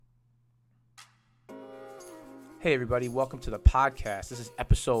Hey everybody, welcome to the podcast. This is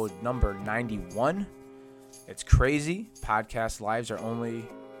episode number 91. It's crazy. Podcast lives are only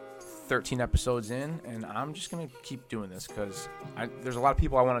 13 episodes in, and I'm just going to keep doing this because there's a lot of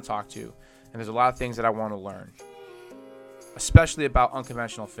people I want to talk to, and there's a lot of things that I want to learn, especially about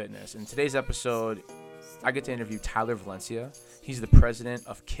unconventional fitness. In today's episode, I get to interview Tyler Valencia. He's the president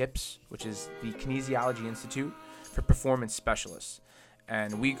of KIPS, which is the Kinesiology Institute for Performance Specialists.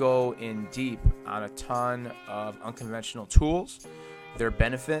 And we go in deep on a ton of unconventional tools, their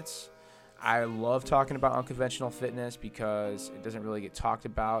benefits. I love talking about unconventional fitness because it doesn't really get talked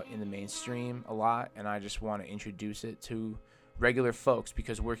about in the mainstream a lot, and I just want to introduce it to regular folks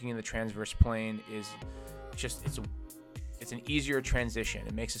because working in the transverse plane is just it's an easier transition.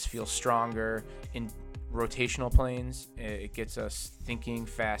 It makes us feel stronger in rotational planes. It gets us thinking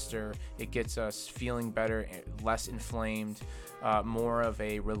faster. It gets us feeling better, less inflamed, more of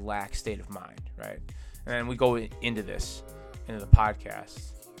a relaxed state of mind, right? And then we go into the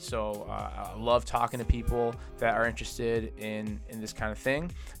podcast. So I love talking to people that are interested in this kind of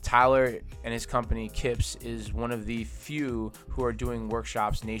thing. Tyler and his company, KIPS, is one of the few who are doing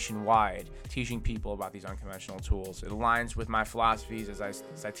workshops nationwide, teaching people about these unconventional tools. It aligns with my philosophies as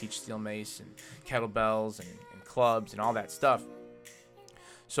I teach steel mace and kettlebells and clubs and all that stuff.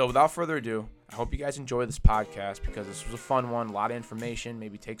 So without further ado, I hope you guys enjoy this podcast because this was a fun one, a lot of information,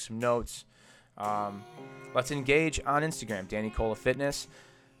 maybe take some notes. Let's engage on Instagram, Danny Cola Fitness.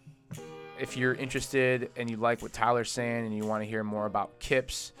 If you're interested and you like what Tyler's saying and you want to hear more about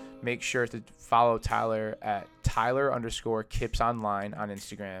KIPS, make sure to follow Tyler at Tyler_KIPS online on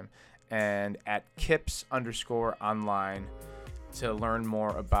Instagram and at KIPS_online to learn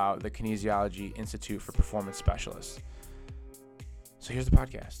more about the Kinesiology Institute for Performance Specialists. So here's the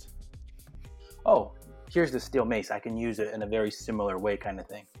podcast. Oh, here's the steel mace. I can use it in a very similar way kind of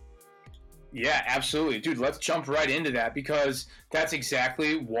thing. Yeah, absolutely. Dude, let's jump right into that because that's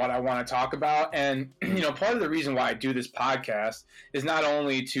exactly what I want to talk about. And, part of the reason why I do this podcast is not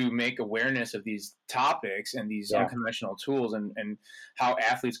only to make awareness of these topics and these unconventional tools and how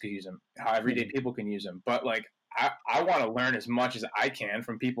athletes could use them, how everyday people can use them, but I want to learn as much as I can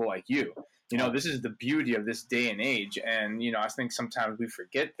from people like you. This is the beauty of this day and age. And, I think sometimes we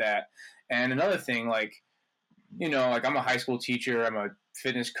forget that. And another thing, I'm a high school teacher, I'm a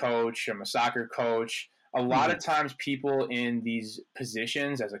fitness coach, I'm a soccer coach. A lot of times people in these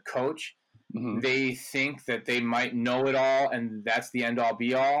positions as a coach, they think that they might know it all and that's the end all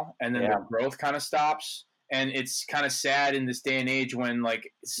be all. And then their growth kind of stops. And it's kind of sad in this day and age when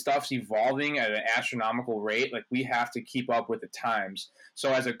stuff's evolving at an astronomical rate. We have to keep up with the times.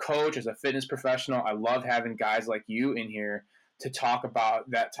 So as a coach, as a fitness professional, I love having guys like you in here to talk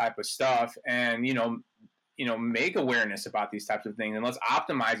about that type of stuff and, make awareness about these types of things, and let's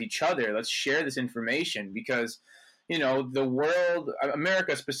optimize each other. Let's share this information because, the world,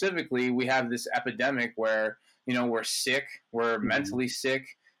 America specifically, we have this epidemic where, we're sick, we're mentally sick,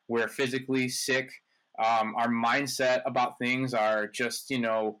 we're physically sick. Our mindset about things are just,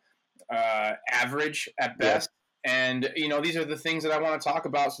 average at best. Yeah. And, these are the things that I want to talk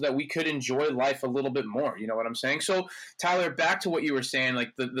about so that we could enjoy life a little bit more. You know what I'm saying? So, Tyler, back to what you were saying,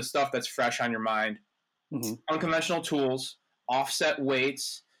 the stuff that's fresh on your mind. Unconventional tools, offset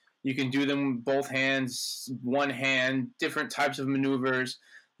weights. You can do them both hands, one hand, different types of maneuvers.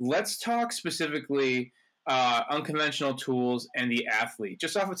 Let's talk specifically unconventional tools and the athlete.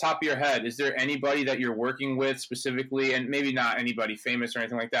 Just off the top of your head, is there anybody that you're working with specifically, and maybe not anybody famous or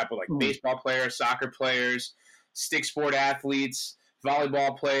anything like that, but baseball players, soccer players, stick sport athletes,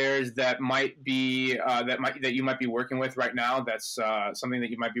 volleyball players that might be that you might be working with right now? That's something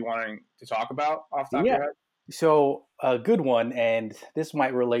that you might be wanting to talk about off the top of your head. So a good one, and this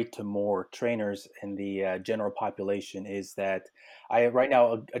might relate to more trainers in the general population, is that right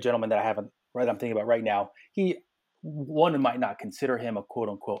now a gentleman that I'm thinking about right now. One might not consider him a quote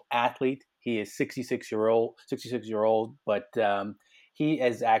unquote athlete. He is 66 year old, but he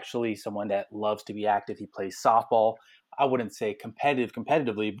is actually someone that loves to be active. He plays softball. I wouldn't say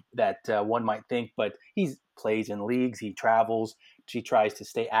competitively that one might think, but he plays in leagues. He travels. He tries to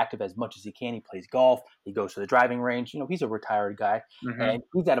stay active as much as he can. He plays golf. He goes to the driving range. He's a retired guy, and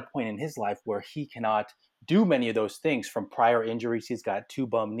he's at a point in his life where he cannot do many of those things from prior injuries. He's got 2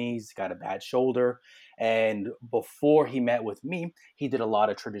 bum knees, he's got a bad shoulder. And before he met with me, he did a lot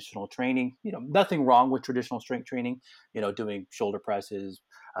of traditional training. Nothing wrong with traditional strength training, doing shoulder presses,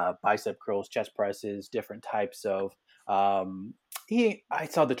 bicep curls, chest presses, different types of I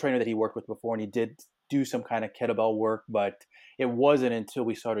saw the trainer that he worked with before, and he did do some kind of kettlebell work, but it wasn't until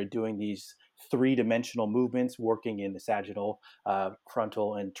we started doing these three-dimensional movements, working in the sagittal,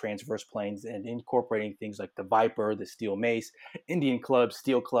 frontal, and transverse planes, and incorporating things like the Viper, the steel mace, Indian clubs,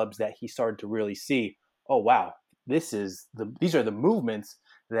 steel clubs, that he started to really see, oh wow, these are the movements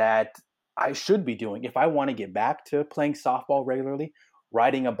that I should be doing if I want to get back to playing softball regularly,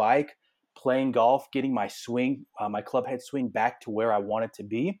 riding a bike, playing golf, getting my swing, my club head swing back to where I want it to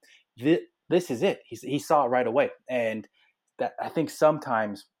be. This is it. He saw it right away, and that I think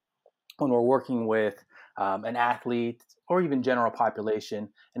sometimes when we're working with an athlete or even general population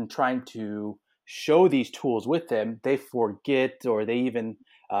and trying to show these tools with them, they forget, or they even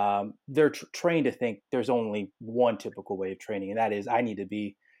they're trained to think there's only one typical way of training, and that is I need to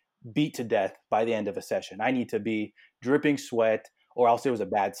be beat to death by the end of a session. I need to be dripping sweat, or else it was a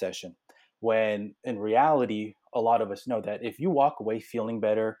bad session. When in reality, a lot of us know that if you walk away feeling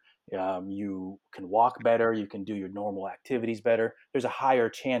better, you can walk better, you can do your normal activities better, there's a higher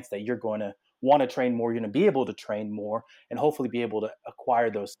chance that you're going to want to train more, you're going to be able to train more, and hopefully be able to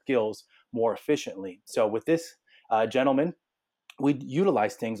acquire those skills more efficiently. So with this gentleman, we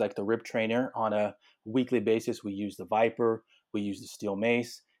utilize things like the rib trainer on a weekly basis. We use the Viper, we use the steel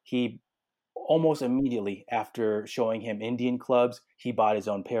mace. He almost immediately after showing him Indian clubs, he bought his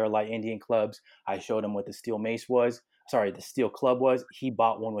own Paralight Indian clubs. I showed him what the steel mace was. Sorry, the steel club was. He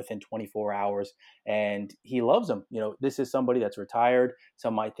bought one within 24 hours, and he loves them. You know, this is somebody that's retired.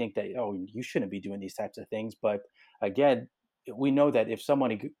 Some might think that, oh, you shouldn't be doing these types of things. But again, we know that if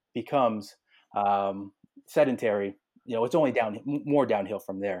someone becomes sedentary, you know, it's only more downhill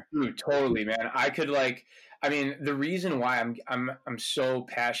from there. Dude, totally, man. I mean, the reason why I'm so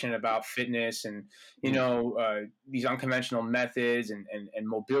passionate about fitness and these unconventional methods and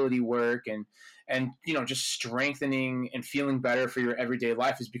mobility work and just strengthening and feeling better for your everyday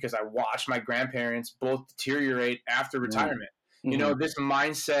life is because I watched my grandparents both deteriorate after retirement. Mm-hmm. This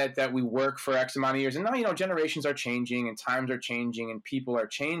mindset that we work for X amount of years, and now, generations are changing and times are changing and people are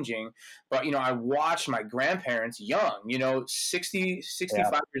changing. But, I watched my grandparents young, 60,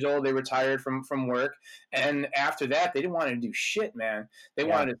 65 years old, they retired from work. And after that, they didn't want to do shit, man. They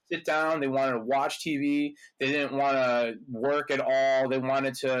wanted to sit down. They wanted to watch TV. They didn't want to work at all. They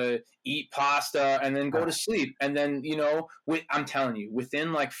wanted to eat pasta and then go to sleep. And then, I'm telling you,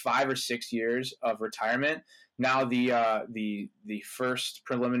 within like 5 or 6 years of retirement, now the first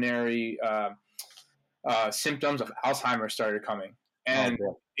preliminary symptoms of Alzheimer's started coming, and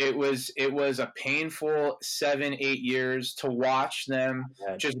it was a painful 7-8 years to watch them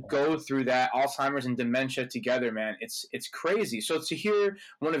just go through that Alzheimer's and dementia together, man. It's crazy. So to hear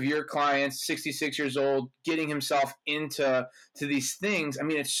one of your clients, 66 years old, getting himself into these things, I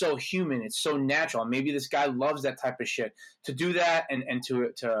mean, it's so human, it's so natural. Maybe this guy loves that type of shit. To do that and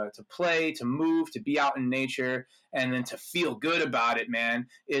to play, to move, to be out in nature, and then to feel good about it, man,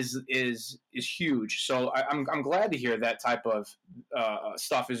 is huge. So I'm glad to hear that type of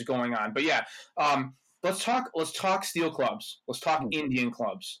stuff is going on. But yeah, let's talk steel clubs. Let's talk Indian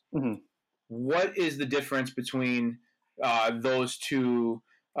clubs. Mm-hmm. What is the difference between those two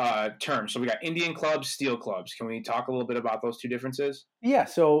terms? So we got Indian clubs, steel clubs. Can we talk a little bit about those two differences? Yeah,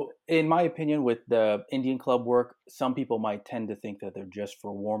 so in my opinion, with the Indian club work, some people might tend to think that they're just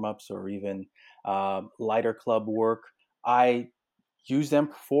for warm-ups or even lighter club work. I use them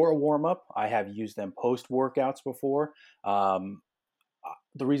for a warm-up. I have used them post-workouts before.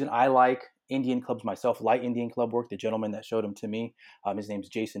 The reason I like Indian clubs myself, light Indian club work, the gentleman that showed them to me, his name's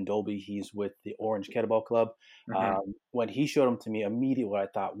Jason Dolby. He's with the Orange Kettlebell Club. Mm-hmm. When he showed them to me, immediately I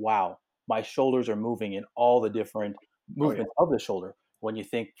thought, wow, my shoulders are moving in all the different movements of the shoulder. When you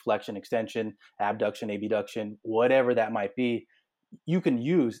think flexion, extension, abduction, abduction, whatever that might be, you can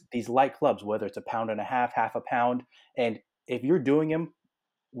use these light clubs, whether it's 1.5 pounds, half a pound. And if you're doing them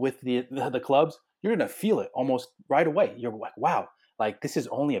with the clubs, you're going to feel it almost right away. You're like, wow, like this is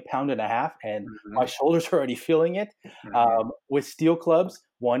only 1.5 pounds, and my shoulders are already feeling it. With steel clubs,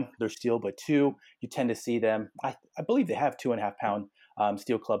 one, they're steel, but two, you tend to see them. I believe they have 2.5 pound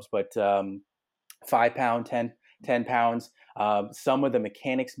steel clubs, but 5 pound, 10 pounds. Some of the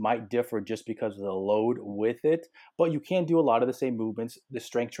mechanics might differ just because of the load with it, but you can do a lot of the same movements. The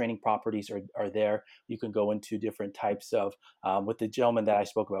strength training properties are there. You can go into different types of, with the gentleman that I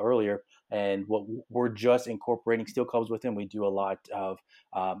spoke about earlier, and what we're just incorporating steel clubs with him. We do a lot of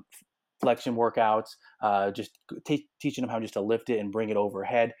flexion workouts, just teaching him how just to lift it and bring it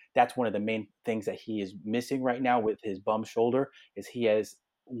overhead. That's one of the main things that he is missing right now with his bum shoulder, is he has,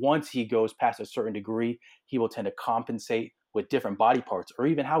 once he goes past a certain degree, he will tend to compensate with different body parts, or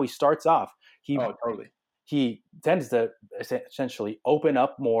even how he starts off. He tends to essentially open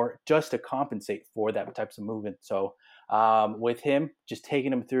up more just to compensate for that types of movement. So with him, just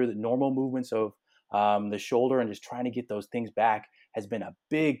taking him through the normal movements of the shoulder and just trying to get those things back has been a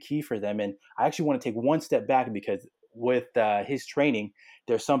big key for them. And I actually want to take one step back because with his training,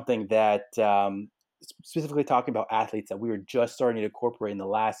 there's something that specifically talking about athletes that we were just starting to incorporate in the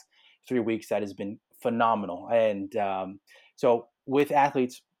last 3 weeks that has been phenomenal. And so with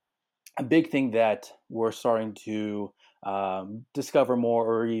athletes, a big thing that we're starting to discover more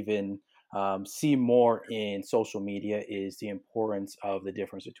or even see more in social media is the importance of the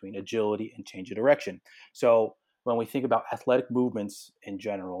difference between agility and change of direction. So when we think about athletic movements in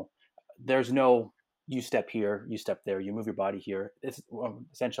general, there's no you step here, you step there, you move your body here. It's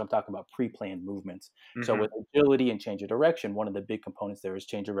essentially I'm talking about pre-planned movements. So Mm-hmm. with agility and change of direction, one of the big components there is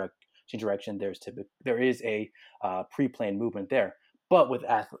change direction. There is a pre-planned movement there. But with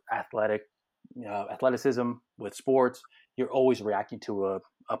athleticism, with sports, you're always reacting to a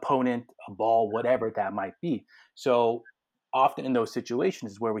opponent, a ball, whatever that might be. So often in those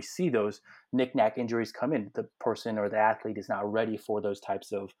situations is where we see those knick-knack injuries come in. The person or the athlete is not ready for those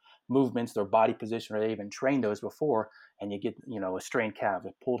types of movements, their body position, or they even trained those before, and you get a strained calf, a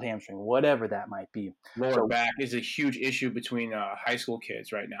pulled hamstring, whatever that might be. Lower So, back is a huge issue between high school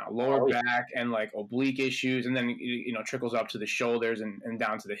kids right now. Lower oh back and like oblique issues, and then trickles up to the shoulders and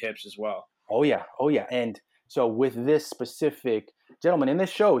down to the hips as well. Oh yeah, oh yeah. And so with this specific gentleman, and this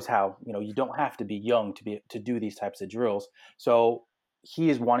shows how you don't have to be young to do these types of drills. So he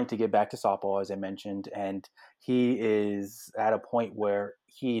is wanting to get back to softball, as I mentioned, and he is at a point where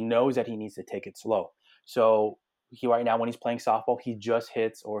he knows that he needs to take it slow. So he right now when he's playing softball, he just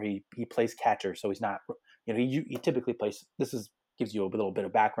hits or he plays catcher. So he's not, he typically plays. This is gives you a little bit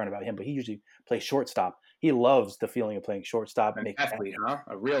of background about him, but he usually plays shortstop. He loves the feeling of playing shortstop. An Making athlete, huh?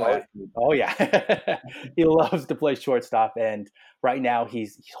 A real Oh, athlete. oh yeah. He loves to play shortstop, and right now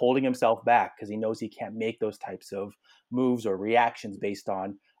he's holding himself back because he knows he can't make those types of moves or reactions based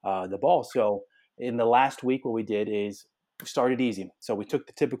on the ball. So in the last week, what we did is we started easy. So we took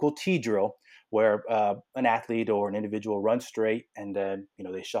the typical T drill where an athlete or an individual runs straight, and then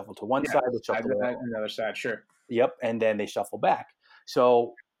they shuffle to one Yeah, side, they side shuffle to to that, and the other side, sure. Yep, and then they shuffle back.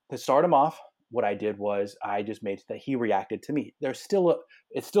 So to start him off, what I did was I just made that he reacted to me. It's still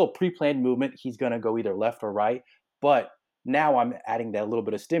a pre-planned movement. He's gonna go either left or right, but now I'm adding that little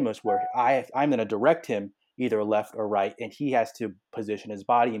bit of stimulus where I'm gonna direct him either left or right, and he has to position his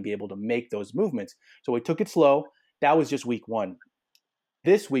body and be able to make those movements. So we took it slow. That was just week one.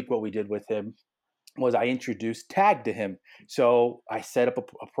 This week, what we did with him was I introduced tag to him. So I set up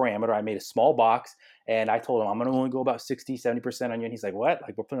a parameter. I made a small box and I told him, I'm going to only go about 60, 70% on you. And he's like, what?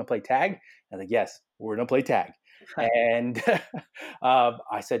 Like, we're going to play tag? I was like, yes, we're going to play tag. And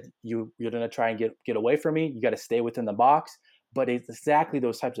I said, you're going to try and get away from me. You got to stay within the box. But it's exactly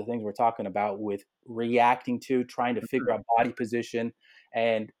those types of things we're talking about with reacting to, trying to figure out body position.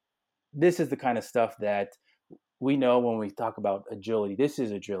 And this is the kind of stuff that we know when we talk about agility, this is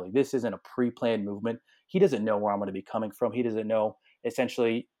agility. This isn't a pre-planned movement. He doesn't know where I'm going to be coming from. He doesn't know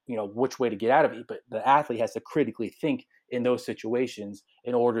essentially, which way to get out of it. But the athlete has to critically think in those situations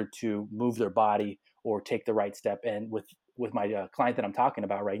in order to move their body or take the right step. And with my client that I'm talking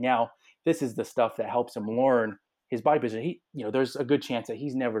about right now, this is the stuff that helps him learn his body position. There's a good chance that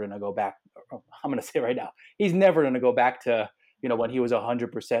he's never going to go back. I'm going to say right now, he's never going to go back to when he was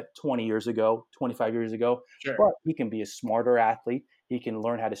 100% 20 years ago, 25 years ago. Sure. But he can be a smarter athlete. He can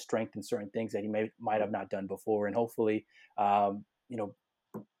learn how to strengthen certain things that he might have not done before, and hopefully,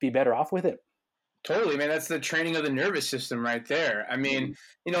 be better off with it. Totally, man. That's the training of the nervous system right there. I mean,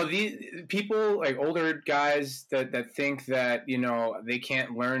 these people like older guys that think that they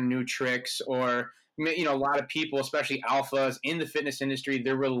can't learn new tricks, or a lot of people, especially alphas in the fitness industry,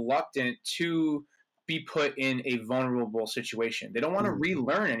 they're reluctant to be put in a vulnerable situation. They don't want to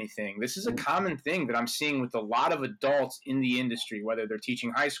relearn anything. This is a common thing that I'm seeing with a lot of adults in the industry, whether they're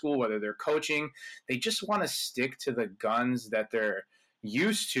teaching high school, whether they're coaching. They just want to stick to the guns that they're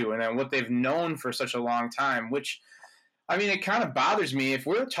used to and then what they've known for such a long time, which it kind of bothers me. If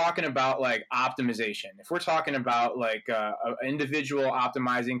we're talking about like optimization, if we're talking about like an individual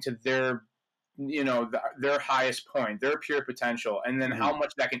optimizing to their their highest point, their pure potential, and then how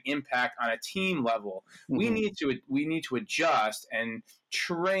much that can impact on a team level, we need to adjust and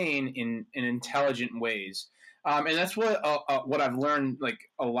train in intelligent ways. And that's what I've learned like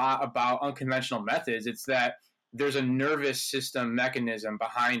a lot about unconventional methods. It's that there's a nervous system mechanism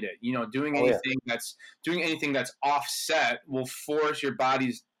behind it. Doing anything that's offset will force your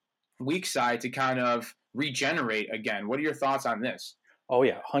body's weak side to kind of regenerate again. What are your thoughts on this? Oh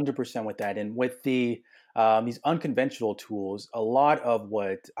yeah, 100% with that. And with these unconventional tools, a lot of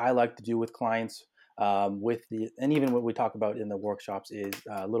what I like to do with clients and even what we talk about in the workshops is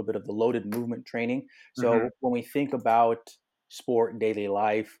a little bit of the loaded movement training. Mm-hmm. So when we think about sport, daily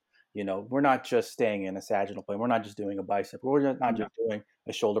life, we're not just staying in a sagittal plane. We're not just doing a bicep. We're not just doing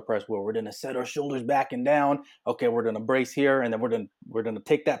a shoulder press where we're going to set our shoulders back and down. Okay, we're going to brace here, and then we're going to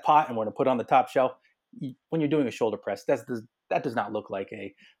take that pot and we're going to put it on the top shelf. When you're doing a shoulder press, that does not look like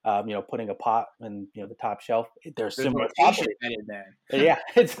a putting a pot in the top shelf. There's There's similar rotation properties. in it, man. Yeah.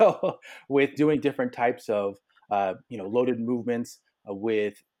 And so with doing different types of, loaded movements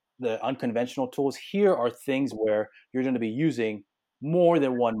with the unconventional tools, here are things where you're going to be using more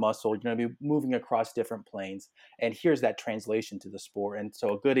than one muscle. You're going to be moving across different planes. And here's that translation to the sport. And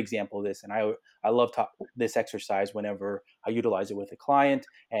so a good example of this, and I love this exercise whenever I utilize it with a client,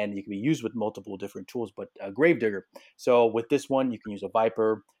 and it can be used with multiple different tools, but a grave digger. So with this one, you can use a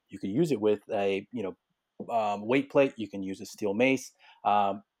Viper. You can use it with a, weight plate. You can use a steel mace.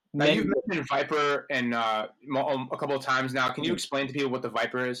 Um, Now many, you've mentioned Viper and a couple of times now. Can you explain to people what the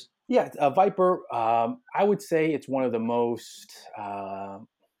Viper is? yeah, a Viper. I would say it's one of the most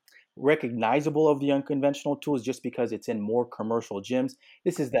recognizable of the unconventional tools, just because it's in more commercial gyms.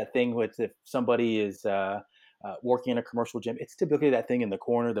 This is that thing with, if somebody is working in a commercial gym, it's typically that thing in the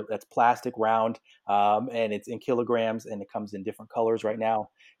corner that's plastic, round, and it's in kilograms, and it comes in different colors right now,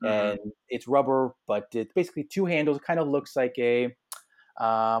 Mm-hmm. and it's rubber, but it's basically two handles. It kind of looks like a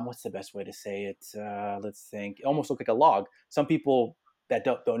what's the best way to say it? Let's think. It almost looks like a log. Some people that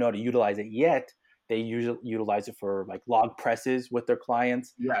don't know how to utilize it yet, they usually utilize it for like log presses with their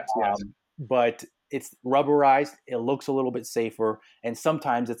clients. Yes, yes. But it's rubberized. It looks a little bit safer, and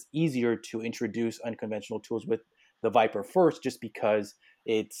sometimes it's easier to introduce unconventional tools with the Viper first, just because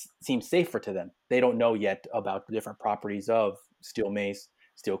it seems safer to them. They don't know yet about the different properties of steel mace,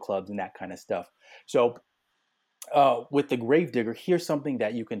 steel clubs, and that kind of stuff. So with the grave digger, here's something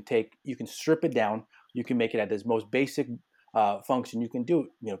that you can take. You can strip it down. You can make it at its most basic function. You can do,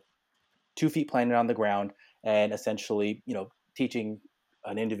 2 feet planted on the ground, and essentially, teaching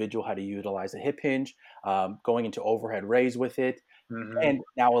an individual how to utilize a hip hinge, going into overhead raise with it. Mm-hmm. And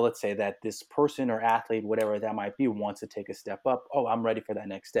now let's say that this person or athlete, whatever that might be, wants to take a step up. Oh, I'm ready for that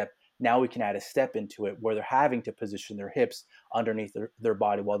next step. Now we can add a step into it where they're having to position their hips underneath their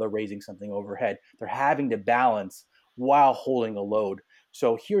body while they're raising something overhead. They're having to balance while holding a load.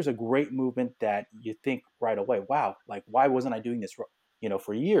 So here's a great movement that you think right away, wow, like why wasn't I doing this,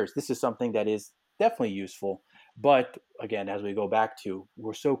 for years? This is something that is definitely useful. But again, as we go back to,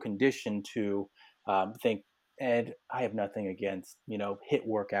 we're so conditioned to think, and I have nothing against, hit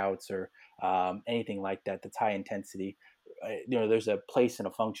workouts or anything like that that's high intensity. There's a place and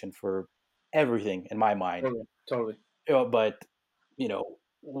a function for everything in my mind. Totally. Totally. But you know,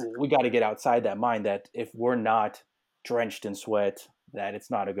 we got to get outside that mind that if we're not drenched in sweat, that it's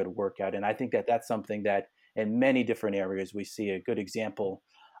not a good workout. And I think that that's something that in many different areas we see. A good example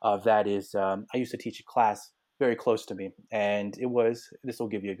of that is, I used to teach a class very close to me, and this will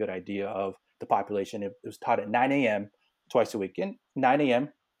give you a good idea of the population. It was taught at 9 a.m. twice a week. And 9 a.m.,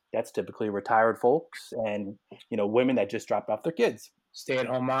 that's typically retired folks and women that just dropped off their kids.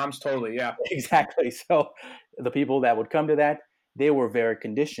 Stay-at-home moms, totally, yeah. Exactly. So the people that would come to that, they were very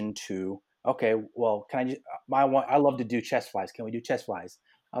conditioned to, okay, well, can I just, I love to do chest flies. Can we do chest flies?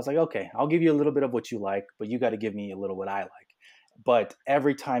 I was like, okay, I'll give you a little bit of what you like, but you got to give me a little what I like. But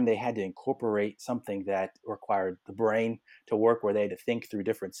every time they had to incorporate something that required the brain to work, where they had to think through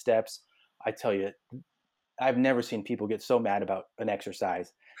different steps, I tell you, I've never seen people get so mad about an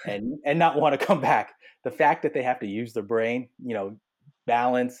exercise and not want to come back. The fact that they have to use their brain,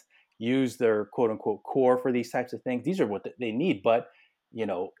 balance, use their quote unquote core for these types of things. These are what they need, but you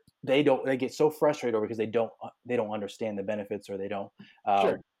know they get so frustrated over because they don't understand the benefits, or they don't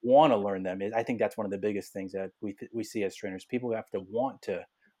Sure. want to learn them. I think that's one of the biggest things that we see as trainers. People have to want to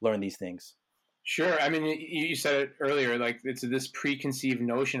learn these things. Sure. I mean, you said it earlier, like it's this preconceived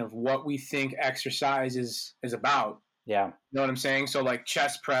notion of what we think exercise is about. Yeah. You know what I'm saying? So like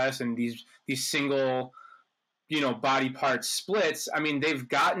chest press and these single, body part splits. I mean, they've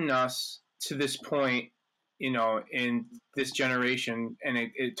gotten us to this point, in this generation, and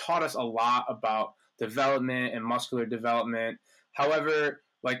it taught us a lot about development and muscular development. However,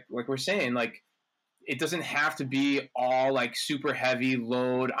 like we're saying, like it doesn't have to be all like super heavy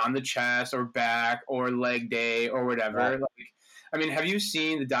load on the chest or back or leg day or whatever. Right. Like, I mean, have you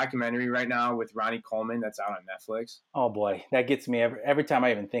seen the documentary right now with Ronnie Coleman that's out on Netflix? Oh boy, that gets me every time I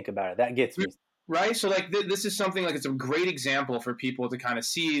even think about it. That gets me. Right. So like this is something like it's a great example for people to kind of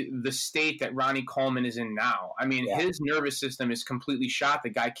see the state that Ronnie Coleman is in now. I mean, Yeah. his nervous system is completely shot. The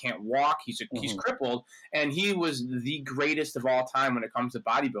guy can't walk. He's Hmm. crippled, and he was the greatest of all time when it comes to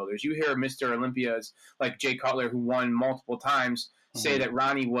bodybuilders. You hear Mr. Olympias like Jay Cutler, who won multiple times, say Hmm. that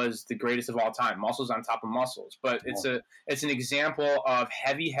Ronnie was the greatest of all time, muscles on top of muscles. But it's an example of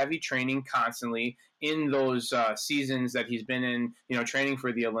heavy training constantly in those seasons that he's been in, training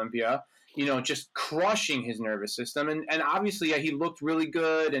for the Olympia, just crushing his nervous system. And obviously, yeah, he looked really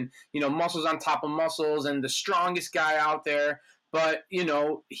good and, muscles on top of muscles and the strongest guy out there. But,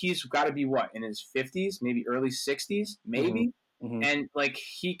 he's got to be what, in his 50s, maybe early 60s, Hmm. maybe? Hmm. And, like,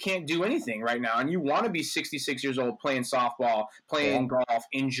 he can't do anything right now. And you want to be 66 years old playing softball, Yeah. playing golf,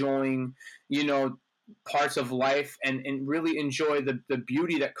 enjoying, parts of life and really enjoy the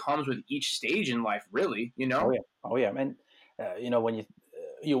beauty that comes with each stage in life, really. Oh yeah. Oh yeah. And when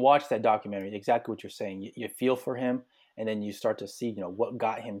you watch that documentary, exactly what you're saying, you feel for him, and then you start to see what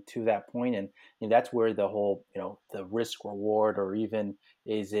got him to that point, and that's where the whole the risk reward, or even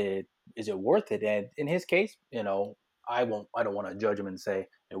is it worth it? And in his case, I don't want to judge him and say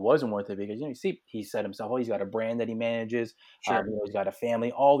it wasn't worth it, because you see, he said himself, oh, he's got a brand that he manages, Sure. he's got a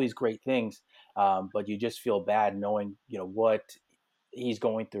family, all these great things, but you just feel bad knowing what he's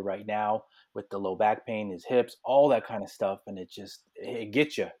going through right now with the low back pain, his hips, all that kind of stuff, and it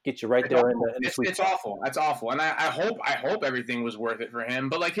gets you right It's there in awful. the It's, sweet it's spot. awful. That's awful. And I hope everything was worth it for him.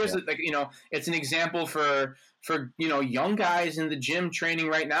 But like here's Yeah. the like it's an example for young guys in the gym training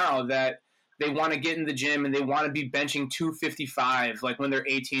right now that they want to get in the gym and they want to be benching 255 like when they're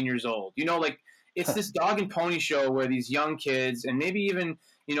 18 years old. Like it's this dog and pony show where these young kids and maybe even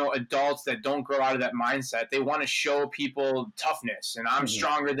adults that don't grow out of that mindset, they want to show people toughness and I'm Hmm.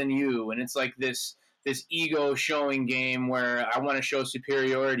 stronger than you, and it's like this ego showing game where I want to show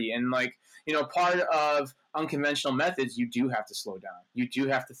superiority. And like, part of unconventional methods, you do have to slow down. You do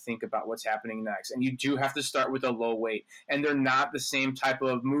have to think about what's happening next. And you do have to start with a low weight. And they're not the same type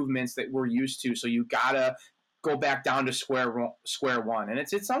of movements that we're used to. So you gotta go back down to square one. And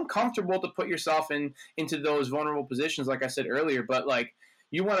it's uncomfortable to put yourself into those vulnerable positions, like I said earlier, but like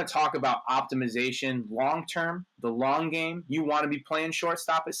you want to talk about optimization long term, the long game. You want to be playing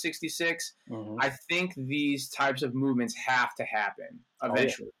shortstop at 66. Hmm. I think these types of movements have to happen Oh yeah.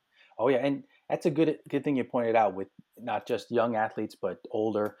 eventually. Oh yeah, and that's a good thing you pointed out, with not just young athletes but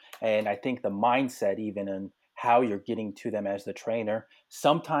older. And I think the mindset, even in how you're getting to them as the trainer,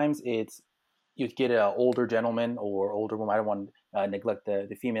 sometimes it's you get an older gentleman or older woman. I don't want to neglect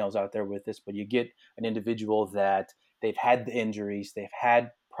the females out there with this, but you get an individual that they've had the injuries, they've had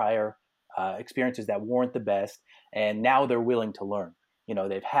prior experiences that weren't the best, and now they're willing to learn.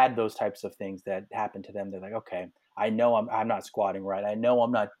 They've had those types of things that happen to them. They're like, okay, I know I'm not squatting right. I know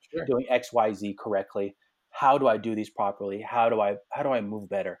I'm not Sure. doing XYZ correctly. How do I do these properly? How do I move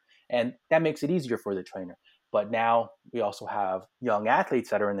better? And that makes it easier for the trainer. But now we also have young athletes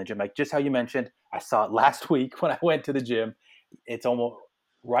that are in the gym, like just how you mentioned. I saw it last week when I went to the gym. It's almost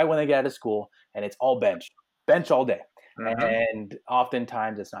right when they get out of school, and it's all bench all day. Uh-huh. And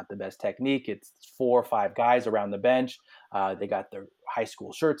oftentimes it's not the best technique. It's 4 or 5 guys around the bench. They got their high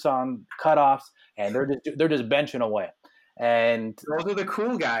school shirts on, cutoffs, and they're just benching away. And Those are the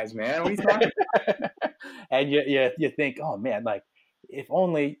cool guys, man. What are you talking and you think, oh man, like if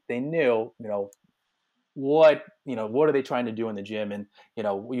only they knew, what are they trying to do in the gym, and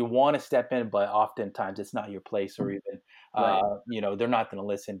you want to step in, but oftentimes it's not your place, or even about? Right. they're not going to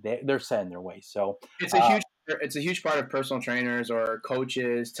listen. They're set in their ways. So It's a uh, huge it's a huge part of personal trainers or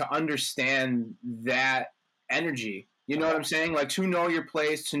coaches to understand that energy. You know what I'm saying? Like to know your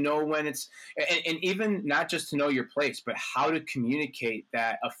place, to know when it's, and even not just to know your place, but how to communicate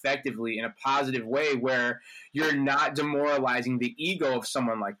that effectively in a positive way where you're not demoralizing the ego of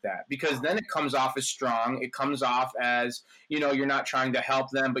someone like that. Because then it comes off as strong. It comes off as, you're not trying to help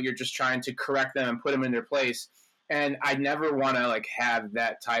them, but you're just trying to correct them and put them in their place. And I never want to like have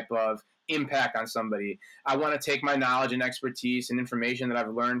that type of impact on somebody. I want to take my knowledge and expertise and information that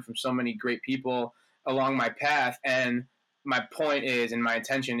I've learned from so many great people along my path. And my point is, and my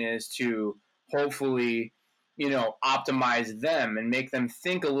intention is to hopefully, optimize them and make them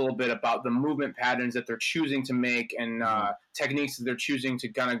think a little bit about the movement patterns that they're choosing to make and mhm. techniques that they're choosing to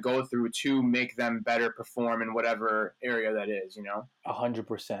kind of go through to make them better perform in whatever area that is.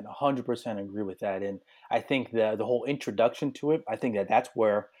 100% agree with that. And I think the whole introduction to it, I think that's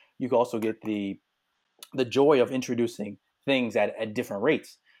where you can also get the joy of introducing things at different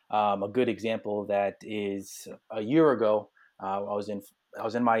rates. A good example of that is a year ago. I was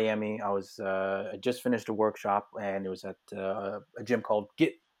in Miami. I just finished a workshop, and it was at a gym called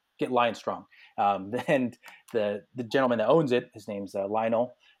get lion strong. And the gentleman that owns it, his name's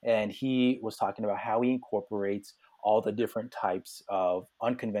Lionel, and he was talking about how he incorporates all the different types of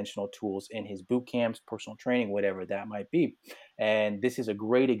unconventional tools in his boot camps, personal training, whatever that might be. And this is a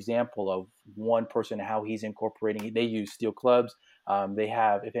great example of one person, how he's incorporating it. They use steel clubs. They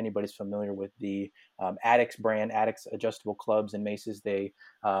have, if anybody's familiar with the Addicts brand, Addicts adjustable clubs and maces, they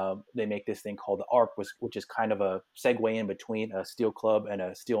make this thing called the ARC, which is kind of a segue in between a steel club and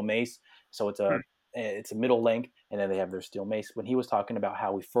a steel mace. So it's a middle length, and then they have their steel mace. When he was talking about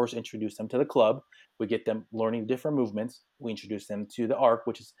how we first introduce them to the club, we get them learning different movements. We introduce them to the arc,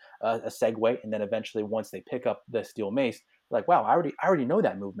 which is a segue, and then eventually, once they pick up the steel mace, like, wow, I already know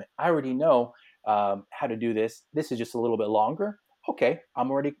that movement. I already know how to do this. This is just a little bit longer. Okay,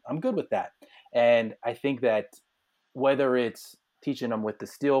 I'm good with that. And I think that whether it's teaching them with the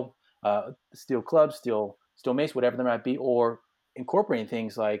steel club, steel mace, whatever there might be, or incorporating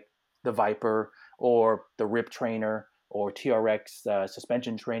things like the Viper or the RIP trainer or TRX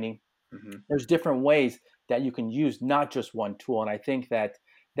suspension training. Mm-hmm. There's different ways that you can use not just one tool. And I think that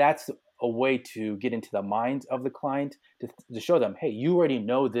that's a way to get into the mind of the client to show them, hey, you already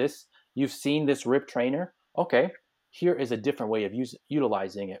know this. You've seen this RIP trainer. Okay, here is a different way of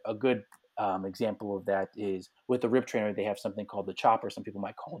utilizing it. A good example of that is with the RIP trainer, they have something called the chopper. Some people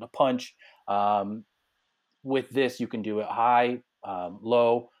might call it a punch. With this, you can do it high,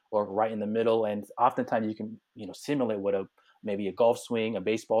 low, or right in the middle. And oftentimes you can, simulate what maybe a golf swing, a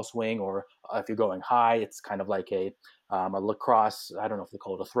baseball swing, or if you're going high, it's kind of like a lacrosse. I don't know if they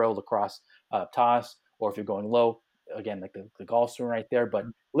call it a throw, lacrosse toss, or if you're going low, again, like the golf swing right there. But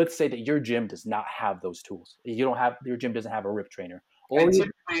let's say that your gym does not have those tools. Your gym doesn't have a RIP trainer.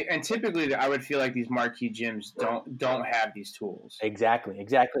 And typically, I would feel like these marquee gyms don't have these tools. Exactly.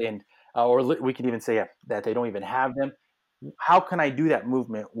 And we can even say that they don't even have them. How can I do that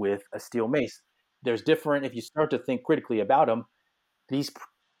movement with a steel mace? There's different. If you start to think critically about them, these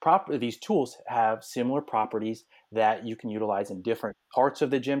tools have similar properties that you can utilize in different parts of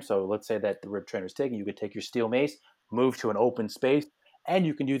the gym. So let's say that the RIP trainer is taking, you could take your steel mace, move to an open space, and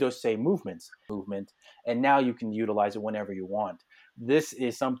you can do those same movement, and now you can utilize it whenever you want. This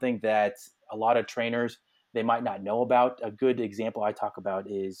is something that a lot of trainers, they might not know about. A good example I talk about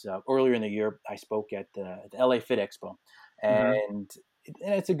is earlier in the year, I spoke at the LA Fit Expo, and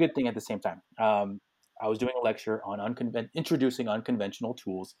it's a good thing at the same time. I was doing a lecture on introducing unconventional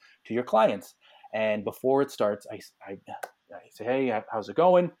tools to your clients. And before it starts, I say, hey, how's it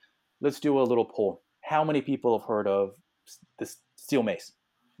going? Let's do a little poll. How many people have heard of this steel mace?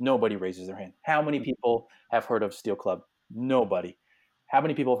 Nobody raises their hand. How many people have heard of steel club? Nobody. How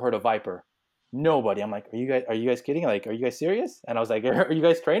many people have heard of Viper? Nobody. I'm like, are you guys kidding? Like, are you guys serious? And I was like, are you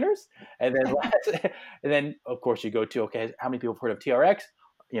guys trainers? And then of course you go to, okay, how many people have heard of TRX?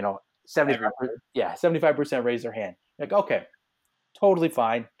 75% raise their hand. Like, okay, totally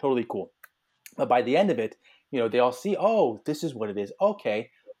fine, totally cool. But by the end of it, they all see, oh, this is what it is. Okay,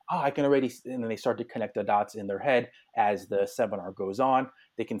 I can already, and then they start to connect the dots in their head as the seminar goes on.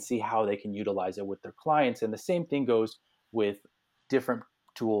 They can see how they can utilize it with their clients. And the same thing goes with different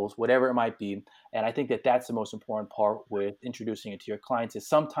tools, whatever it might be. And I think that that's the most important part with introducing it to your clients is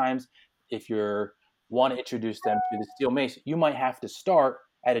sometimes if you want to introduce them to the steel mace, you might have to start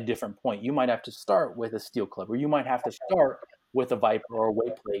at a different point. You might have to start with a steel club, or you might have to start with a Viper or a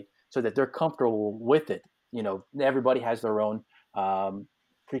weight plate so that they're comfortable with it. Everybody has their own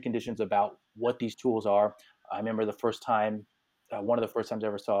preconditions about what these tools are. I remember the first time, one of the first times I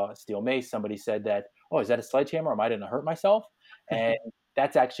ever saw a steel mace, somebody said that, oh, is that a sledgehammer? Am I going to hurt myself? And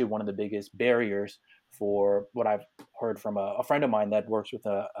that's actually one of the biggest barriers for what I've heard from a friend of mine that works with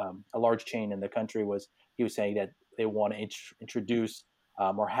a large chain in the country. He was saying that they want to introduce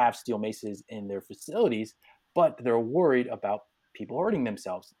or have steel maces in their facilities, but they're worried about people hurting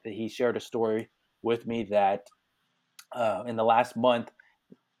themselves. He shared a story with me that in the last month,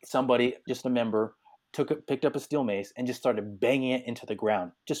 somebody, just a member, picked up a steel mace and just started banging it into the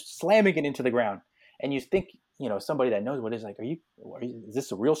ground, just slamming it into the ground. And you think, somebody that knows what it is, like, is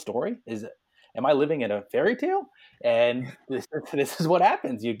this a real story? Am I living in a fairy tale? And this is what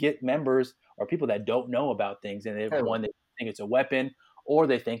happens. You get members or people that don't know about things, and they think it's a weapon, or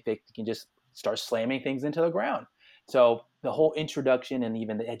they think they can just start slamming things into the ground. So the whole introduction and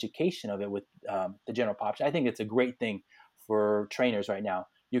even the education of it with the general population, I think it's a great thing for trainers right now.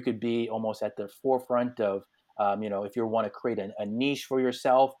 You could be almost at the forefront of, if you want to create a niche for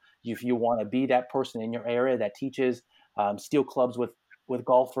yourself, if you want to be that person in your area that teaches steel clubs with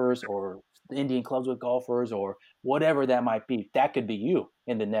golfers, or Indian clubs with golfers, or whatever that might be, that could be you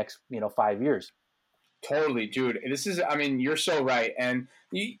in the next 5 years. Totally, dude. This is, I mean, you're so right. And,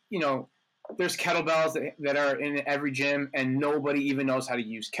 you know, there's kettlebells that are in every gym, and nobody even knows how to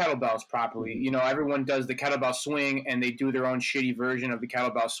use kettlebells properly. Mhm. You know, everyone does the kettlebell swing, and they do their own shitty version of the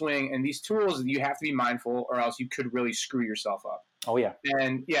kettlebell swing. And these tools, you have to be mindful, or else you could really screw yourself up. Oh yeah.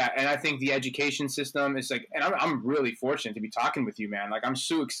 And yeah, and I think the education system is like, and I'm really fortunate to be talking with you, man. Like, I'm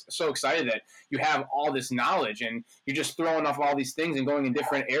so excited that you have all this knowledge and you're just throwing off all these things and going in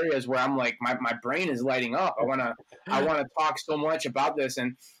different areas where I'm like, my brain is lighting up. I wanna talk so much about this,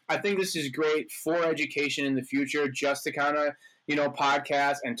 and I think this is great for education in the future, just to kind of, you know,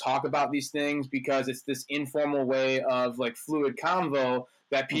 podcast and talk about these things, because it's this informal way of like fluid convo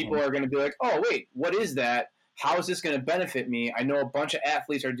that people Mhm. are going to be like, oh wait, what is that? How is this going to benefit me? I know a bunch of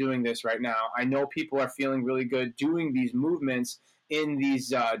athletes are doing this right now. I know people are feeling really good doing these movements in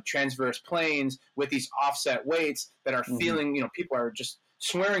these transverse planes with these offset weights that are Mhm. feeling, you know, people are just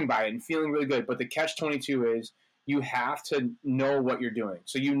swearing by it and feeling really good. But the catch 22 is you have to know what you're doing.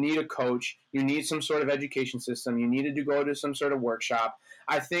 So you need a coach, you need some sort of education system, you needed to go to some sort of workshop.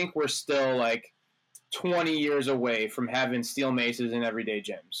 I think we're still like 20 years away from having steel maces in everyday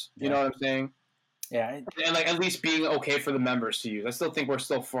gyms. You know Yeah. what I'm saying? Yeah. And like at least being okay for the members to use. I still think we're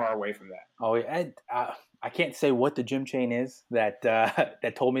still far away from that. Oh, yeah. I can't say what the gym chain is that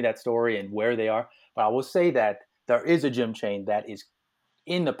that told me that story and where they are, but I will say that there is a gym chain that is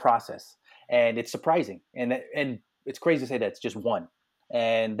in the process, and it's surprising, and it's crazy to say that it's just one,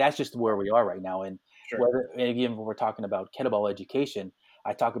 and that's just where we are right now. And Sure. whether, and again, when we're talking about kettlebell education,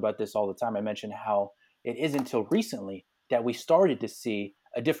 I talk about this all the time. I mentioned how it isn't until recently that we started to see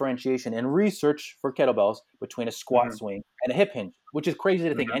a differentiation in research for kettlebells between a squat Mm-hmm. swing and a hip hinge, which is crazy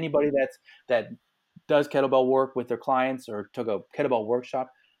to think. Mm-hmm. Anybody that does kettlebell work with their clients or took a kettlebell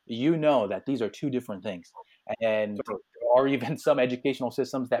workshop, you know that these are two different things. And Totally. there are even some educational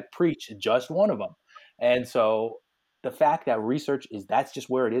systems that preach just one of them. And so the fact that research is that's just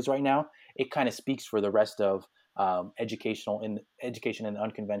where it is right now, it kind of speaks for the rest of education in the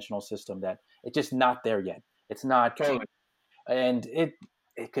unconventional system, that it's just not there yet. It's not, Totally. and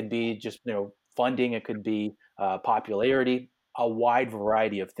it could be just funding, it could be popularity, a wide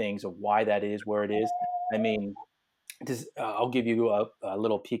variety of things of why that is where it is. I mean, this, I'll give you a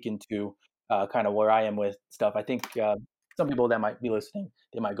little peek into kind of where I am with stuff. I think some people that might be listening,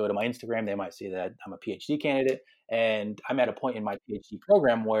 they might go to my Instagram, they might see that I'm a PhD candidate, and I'm at a point in my PhD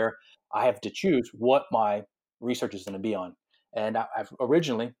program where I have to choose what my research is going to be on. And I've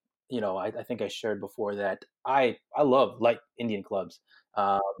originally, I think I shared before that I love light Indian clubs.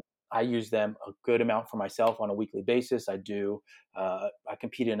 Um, I use them a good amount for myself on a weekly basis. I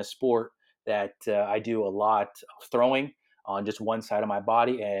compete in a sport that I do a lot of throwing on just one side of my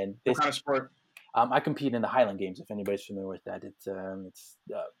body, and What this kind of sport? I compete in the Highland Games. If anybody's familiar with that, it's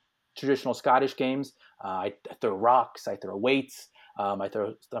traditional Scottish games. I throw rocks, I throw weights, I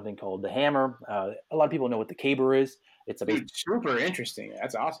throw something called the hammer. A lot of people know what the caber is. It's a base. Dude, super interesting.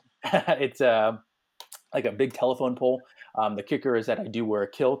 That's awesome. It's like a big telephone pole. The kicker is that I do wear a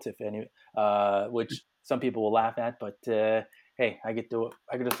kilt, if any, which some people will laugh at, but hey, I get to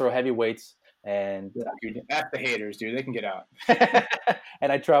throw heavy weights, and Yeah, dude. F the haters, dude. They can get out.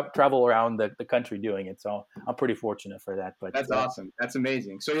 and I travel around the country doing it, so I'm pretty fortunate for that. But That's awesome. That's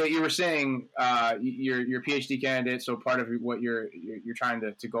amazing. So yeah, you were saying you're PhD candidate. So part of what you're trying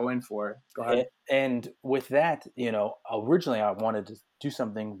to go in for. Go ahead. and with that, originally I wanted to do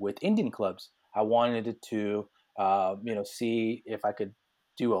something with Indian clubs. I wanted to, see if I could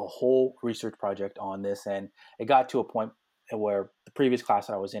do a whole research project on this, and it got to a point where the previous class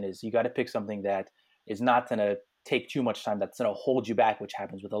that I was in is you got to pick something that is not going to take too much time, that's going to hold you back, which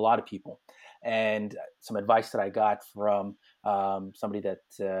happens with a lot of people. And some advice that I got from somebody that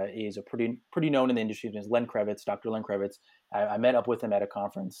is a pretty known in the industry, is Len Kravitz, Dr. Len Kravitz. I met up with him at a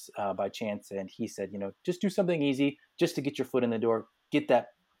conference by chance, and he said, just do something easy, just to get your foot in the door, get that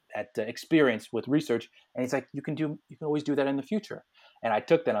experience with research. And he's like, you can always do that in the future. And I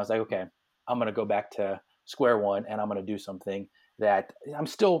took that, and I was like, okay, I'm going to go back to square one, and I'm going to do something that I'm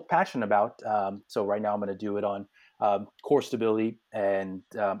still passionate about. So right now I'm going to do it on core stability and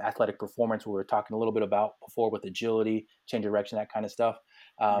athletic performance, what we were talking a little bit about before with agility, change of direction, that kind of stuff.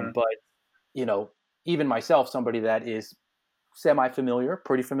 Mm-hmm. But, even myself, somebody that is semi-familiar,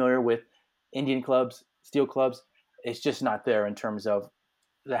 pretty familiar with Indian clubs, steel clubs, it's just not there in terms of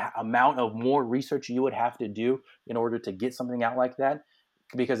the amount of more research you would have to do in order to get something out like that.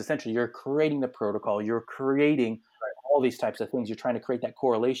 Because essentially you're creating the protocol, you're creating all these types of things, you're trying to create that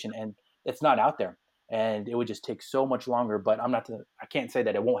correlation, and it's not out there. And it would just take so much longer. But I can't say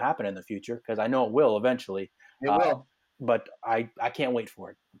that it won't happen in the future, because I know it will eventually. It will. But I can't wait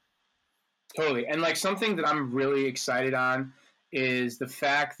for it. Totally. And like something that I'm really excited on is the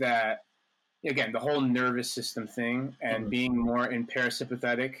fact that, again, the whole nervous system thing and Hmm. being more in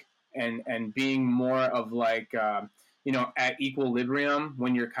parasympathetic and being more of like, at equilibrium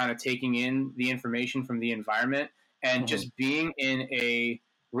when you're kind of taking in the information from the environment, and Hmm. just being in a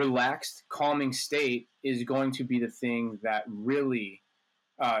relaxed, calming state is going to be the thing that really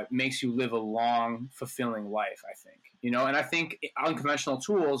makes you live a long, fulfilling life, I think. And I think unconventional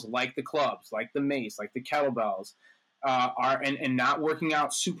tools like the clubs, like the mace, like the kettlebells, and not working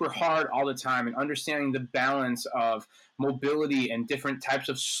out super hard all the time and understanding the balance of mobility and different types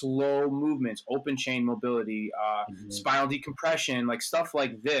of slow movements, open chain mobility, Hmm. spinal decompression, like stuff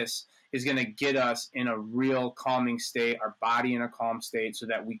like this is going to get us in a real calming state, our body in a calm state, so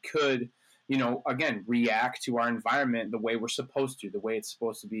that we could again, react to our environment the way we're supposed to, the way it's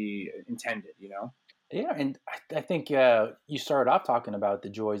supposed to be intended. Yeah, and I think you started off talking about the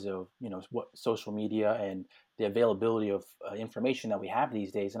joys of what social media and the availability of information that we have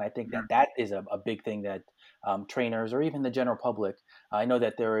these days, and I think that Mhm. that is a big thing that trainers or even the general public. I know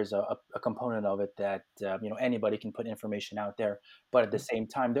that there is a component of it that anybody can put information out there, but at the same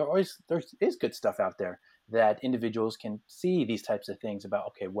time, there is good stuff out there that individuals can see these types of things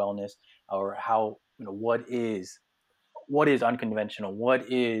about wellness or how what is unconventional,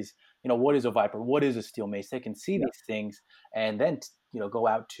 what is a viper, what is a steel mace. They can see Yeah, these things and then go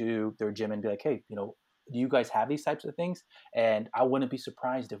out to their gym and be like, hey, do you guys have these types of things? And I wouldn't be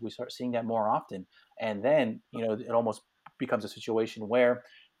surprised if we start seeing that more often. And then it almost becomes a situation where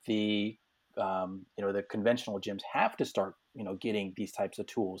the conventional gyms have to start getting these types of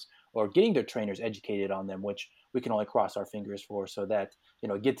tools or getting their trainers educated on them, which we can only cross our fingers for, so that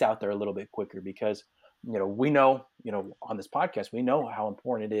it gets out there a little bit quicker. Because we know, on this podcast, we know how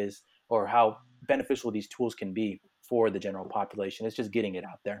important it is or how beneficial these tools can be for the general population. It's just getting it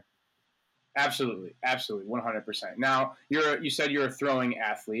out there. absolutely, absolutely, 100%. Now, you said you're a throwing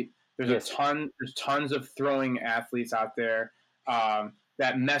athlete. Yes. There's tons of throwing athletes out there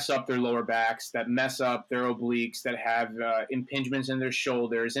that mess up their lower backs, that mess up their obliques, that have impingements in their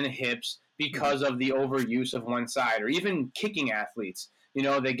shoulders and hips Mhm. because of the overuse of one side, or even kicking athletes.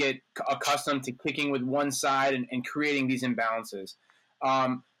 They get accustomed to kicking with one side and creating these imbalances.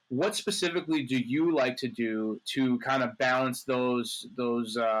 What specifically do you like to do to kind of balance those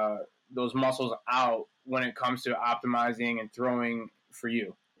muscles out when it comes to optimizing and throwing for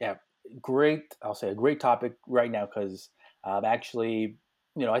you? Yeah, great. I'll say a great topic right now because actually,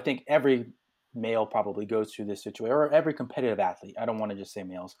 I think every male probably goes through this situation, or every competitive athlete. I don't want to just say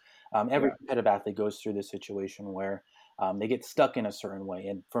males. Every Yeah. competitive athlete goes through this situation where they get stuck in a certain way.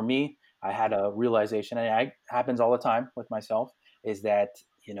 And for me, I had a realization, and it happens all the time with myself, is that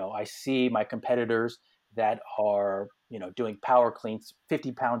I see my competitors that are doing power cleans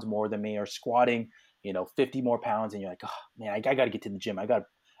 50 pounds more than me, or squatting 50 more pounds, and you're like, oh man, I got to get to the gym. I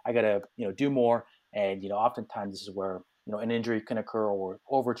gotta do more. And oftentimes this is where an injury can occur or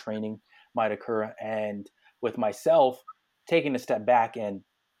overtraining might occur. And with myself, taking a step back and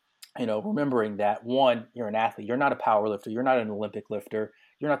remembering that, one, you're an athlete, you're not a power lifter, you're not an Olympic lifter,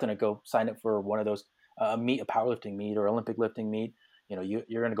 you're not going to go sign up for one of those a powerlifting meet or Olympic lifting meet. You're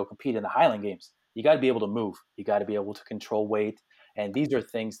going to go compete in the Highland Games. You got to be able to move. You got to be able to control weight. And these are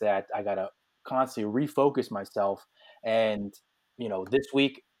things that I got to constantly refocus myself. And this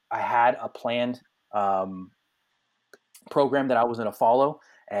week I had a planned um, program that I was going to follow,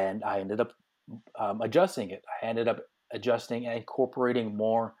 and I ended up adjusting it. I ended up adjusting and incorporating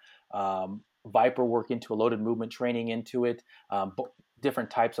more Viper work into a loaded movement training into it, different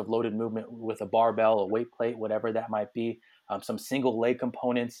types of loaded movement with a barbell, a weight plate, whatever that might be, some single leg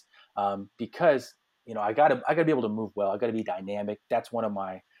components, because I gotta be able to move well. I gotta be dynamic. That's one of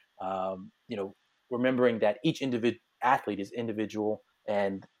my remembering that each individual athlete is individual,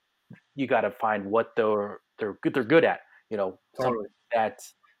 and you got to find what they're good at. Something Totally. that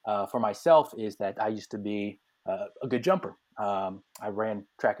for myself is that I used to be a good jumper. I ran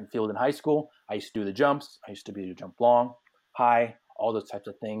track and field in high school. I used to do the jumps. I used to be able to jump long, high, all those types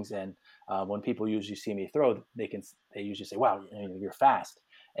of things. And when people usually see me throw, they usually say, "Wow, you're fast."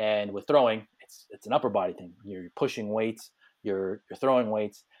 And with throwing, it's an upper body thing. You're pushing weights, you're throwing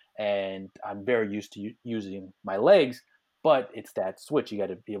weights, and I'm very used to using my legs, but it's that switch. You got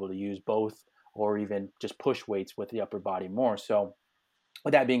to be able to use both, or even just push weights with the upper body more. So,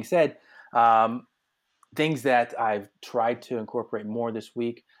 with that being said, um, things that I've tried to incorporate more this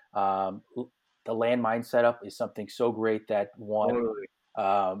week, the landmine setup is something so great that one, Totally.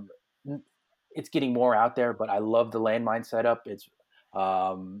 um, it's getting more out there, but I love the landmine setup.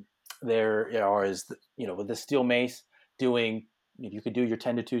 Um, there is with the steel mace doing you could do your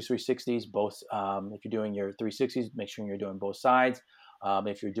 10 to 2 360s, both. If you're doing your 360s, make sure you're doing both sides.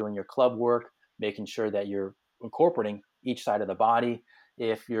 If you're doing your club work, making sure that you're incorporating each side of the body.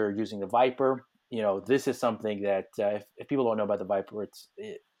 If you're using the Viper, this is something that if people don't know about the Viper,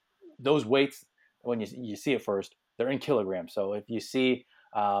 those weights, when you see it first, they're in kilograms. So if you see,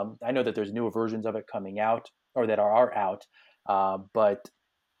 I know that there's newer versions of it coming out or that are out, but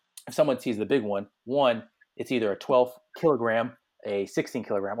if someone sees the big one, it's either a 12 kilogram, a 16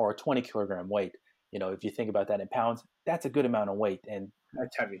 kilogram, or a 20 kilogram weight. If you think about that in pounds, that's a good amount of weight. And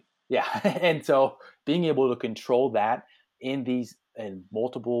That's heavy. yeah. And so being able to control that in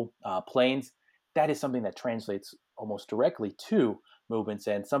multiple planes, that is something that translates almost directly to movements.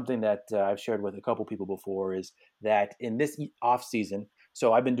 And something that I've shared with a couple people before is that in this off season,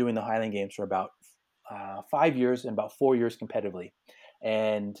 so I've been doing the Highland Games for about 5 years and about 4 years competitively.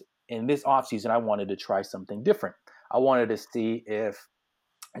 And in this off season, I wanted to try something different. I wanted to see if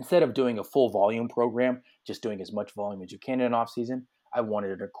instead of doing a full volume program, just doing as much volume as you can in an off season, I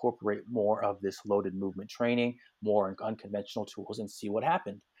wanted to incorporate more of this loaded movement training, more unconventional tools, and see what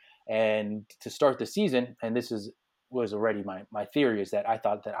happened. And to start the season, and was already my theory, is that I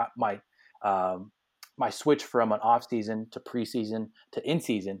thought that my switch from an off season to preseason to in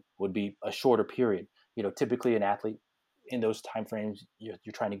season would be a shorter period. Typically an athlete in those time frames, you're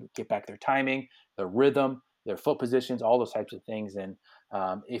trying to get back their timing, their rhythm, their foot positions, all those types of things. And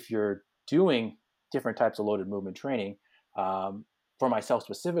if you're doing different types of loaded movement training, for myself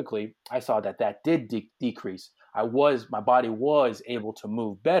specifically, I saw that did decrease. My body was able to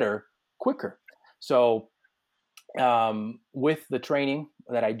move better, quicker. So with the training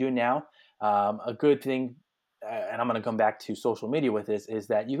that I do now, a good thing, and I'm going to come back to social media with this, is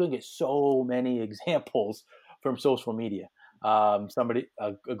that you can get so many examples from social media. A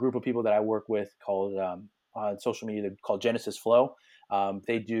group of people that I work with called on social media, they're called Genesis Flow.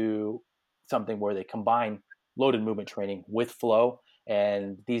 They do something where they combine loaded movement training with flow,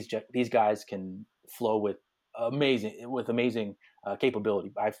 and these guys can flow with amazing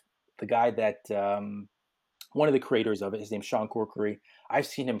capability. The guy that one of the creators of it, his name's Sean Corkery. I've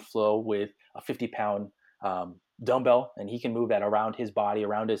seen him flow with a 50-pound dumbbell, and he can move that around his body,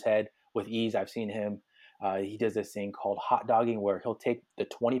 around his head with ease. I've seen him. He does this thing called hot dogging, where he'll take the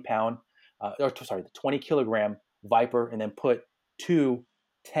 20 kilogram Viper, and then put two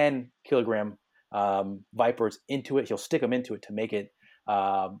 10 kilogram Vipers into it. He'll stick them into it to make it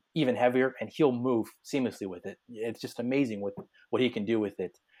even heavier, and he'll move seamlessly with it. It's just amazing what he can do with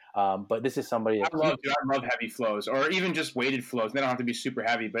it. But this is somebody I love heavy flows, or even just weighted flows. They don't have to be super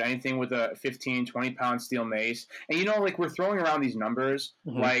heavy, but anything with a 15, 20-pound steel mace. And like we're throwing around these numbers,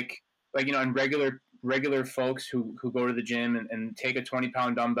 like and regular folks who go to the gym and take a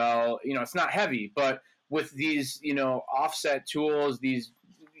 20-pound dumbbell. It's not heavy, but with these offset tools, these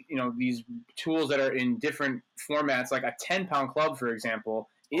tools that are in different formats, like a 10-pound club, for example,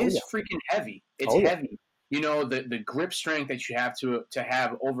 is freaking heavy. It's heavy. The grip strength that you have to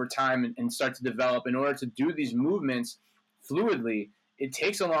have over time and start to develop in order to do these movements fluidly, it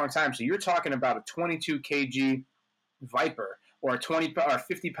takes a long time. So you're talking about a 22 kg Viper or a 20 or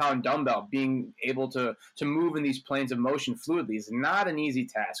 50-pound dumbbell being able to move in these planes of motion fluidly is not an easy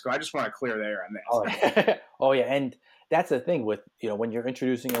task. So I just want to clear the air on this. Oh yeah, and that's the thing with when you're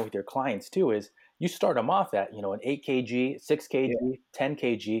introducing it with your clients too, is you start them off at an 8 kg, 6 kg, 10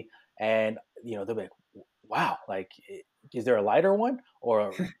 kg, and they'll be like, wow, like, is there a lighter one?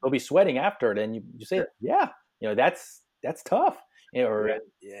 Or they'll be sweating after it, and you say, that's tough,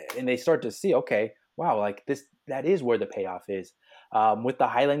 and they start to see, okay, wow, like that is where the payoff is. With the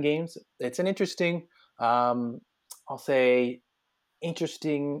Highland Games, it's an interesting, I'll say,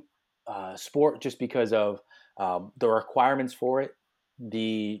 interesting sport, just because of the requirements for it.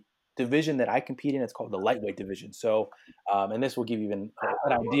 The division that I compete in, it's called the lightweight division. So, and this will give you even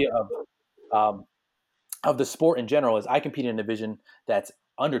an idea of the sport in general, is I compete in a division that's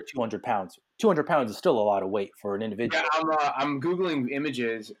under 200 pounds. 200 pounds is still a lot of weight for an individual. Yeah, I'm Googling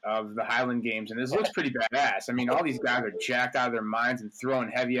images of the Highland Games, and this looks pretty badass. I mean, all these guys are jacked out of their minds and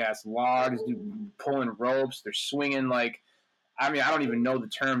throwing heavy-ass logs, pulling ropes. They're swinging like, I don't even know the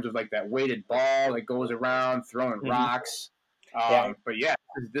terms of like that weighted ball that goes around, throwing rocks. But yeah,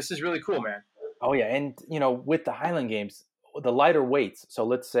 this is really cool, man. Oh, yeah. And, with the Highland Games, the lighter weights. So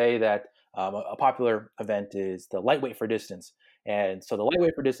let's say that a popular event is the lightweight for distance. And so the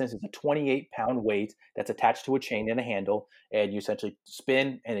lightweight for distance is a 28-pound weight that's attached to a chain and a handle, and you essentially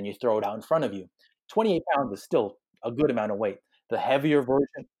spin and then you throw it out in front of you. 28 pounds is still a good amount of weight. The heavier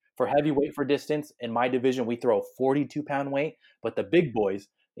version for heavyweight for distance, in my division, we throw a 42-pound weight, but the big boys,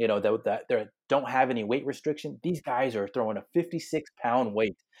 that they don't have any weight restriction. These guys are throwing a 56-pound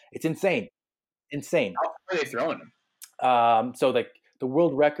weight. It's insane, insane. How are they throwing them? So the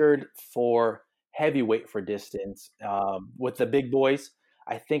world record for heavyweight for distance with the big boys,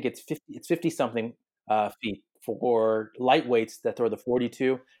 I think it's 50 something feet. For lightweights that throw the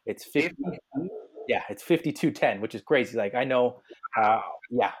 42, it's 50. Yeah, it's 52-10, which is crazy. Like I know,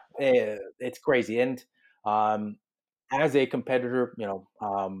 yeah, it's crazy. And um, as a competitor,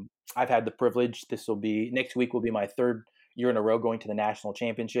 I've had the privilege. Next week will be my third year in a row going to the national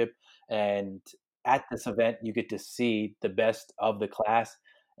championship, and at this event, you get to see the best of the class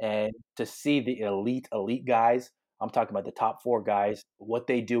and to see the elite guys. I'm talking about the top four guys. What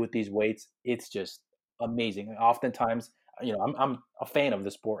they do with these weights, it's just amazing. And oftentimes, I'm a fan of the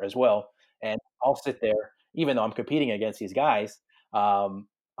sport as well, and I'll sit there, even though I'm competing against these guys. Um,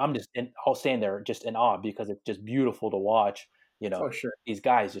 I'll stand there just in awe because it's just beautiful to watch. Oh, sure. These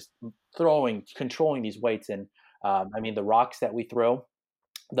guys just controlling these weights, and I mean the rocks that we throw,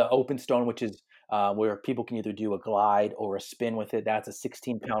 the open stone, which is where people can either do a glide or a spin with it. That's a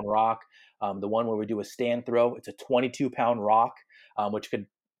 16-pound rock. The one where we do a stand throw, it's a 22-pound rock,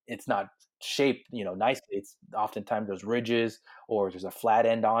 it's not shaped, nicely. It's oftentimes there's ridges or there's a flat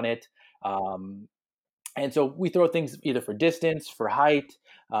end on it. Um, and so we throw things either for distance, for height.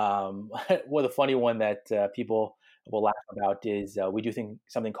 Well, the funny one that people will laugh about is we do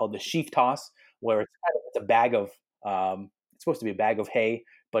something called the sheaf toss, where it's a bag of it's supposed to be a bag of hay,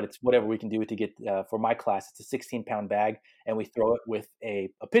 but it's whatever we can do to get for my class. It's a 16-pound bag, and we throw it with a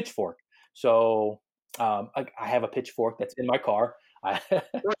pitchfork. So I have a pitchfork that's in my car. Of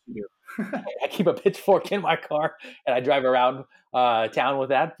course you do. I keep a pitchfork in my car and I drive around town with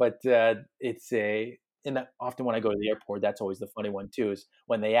that. But often when I go to the airport, that's always the funny one too, is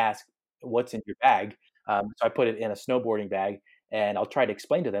when they ask what's in your bag. So I put it in a snowboarding bag and I'll try to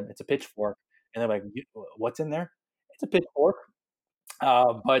explain to them it's a pitchfork. And they're like, what's in there? It's a pitchfork.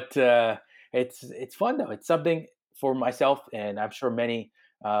 But it's fun though. It's something for myself, and I'm sure many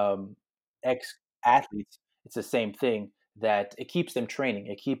ex athletes. It's the same thing that it keeps them training,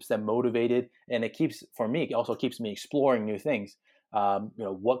 it keeps them motivated, and it also keeps me exploring new things.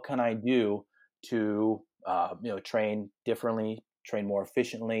 What can I do to train differently, train more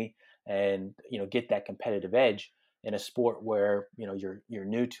efficiently, and get that competitive edge in a sport where you're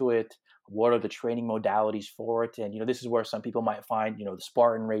new to it. What are the training modalities for it? And this is where some people might find the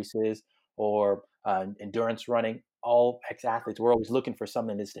Spartan races or endurance running. All ex-athletes, we're always looking for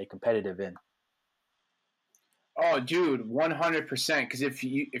something to stay competitive in. Oh, dude, 100%. Because if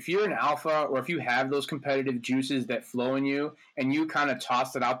you're an alpha, or if you have those competitive juices that flow in you, and you kind of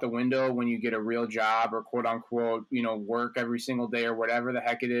toss it out the window when you get a real job or quote unquote, work every single day or whatever the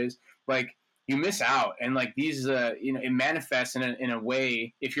heck it is, like you miss out. And like these, it manifests in a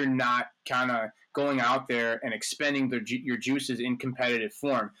way if you're not kind of going out there and expending your juices in competitive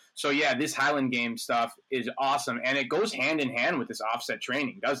form. So yeah, this Highland game stuff is awesome, and it goes hand in hand with this offset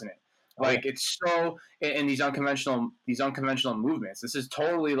training, doesn't it? Like it's so in these unconventional movements. This is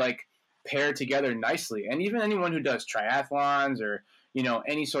totally like paired together nicely. And even anyone who does triathlons or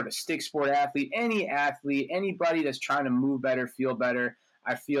any sort of stick sport athlete, anybody that's trying to move better, feel better,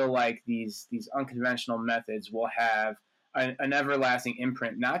 I feel like these unconventional methods will have an everlasting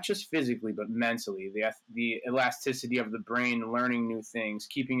imprint, not just physically but mentally. The elasticity of the brain, learning new things,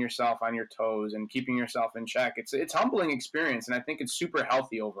 keeping yourself on your toes, and keeping yourself in check. It's humbling experience, and I think it's super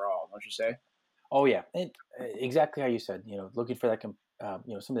healthy overall. Don't you say? Oh yeah, and exactly how you said. Looking for that,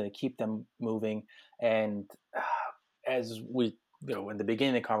 something to keep them moving. And as we, in the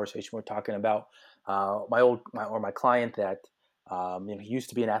beginning of the conversation, we're talking about my client that he used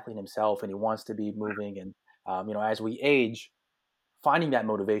to be an athlete himself, and he wants to be moving. And as we age, finding that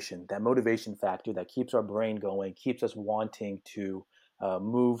motivation factor that keeps our brain going, keeps us wanting to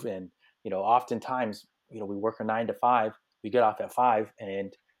move. And oftentimes, we work a 9 to 5, we get off at 5,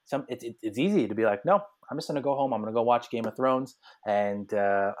 and it's easy to be like, no, I'm just gonna go home. I'm gonna go watch Game of Thrones, and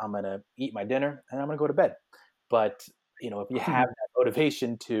I'm gonna eat my dinner, and I'm gonna go to bed. But if you have that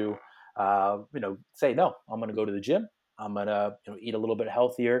motivation to say, no, I'm gonna go to the gym, I'm gonna eat a little bit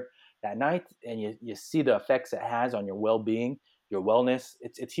healthier that night, and you see the effects it has on your well-being, your wellness.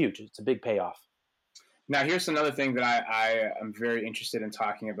 It's huge. It's a big payoff. Now, here's another thing that I am very interested in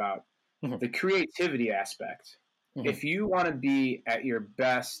talking about: the creativity aspect. If you want to be at your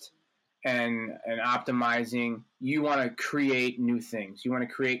best and optimizing, you want to create new things. You want to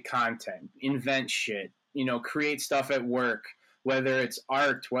create content, invent shit, create stuff at work, whether it's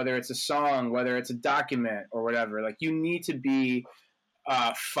art, whether it's a song, whether it's a document or whatever. Like you need to be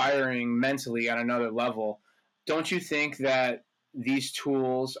firing mentally on another level. Don't you think that these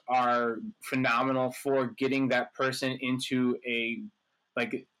tools are phenomenal for getting that person into a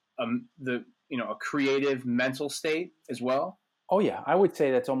like the a creative mental state as well? Oh yeah, I would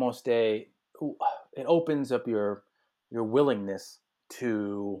say that's almost it opens up your willingness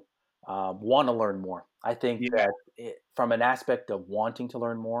to want to learn more. I think Yeah. that from an aspect of wanting to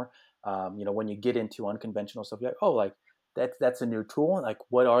learn more, when you get into unconventional stuff, you're like, oh, like that's a new tool. Like,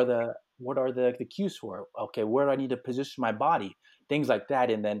 what are the cues for it? Okay, where do I need to position my body? Things like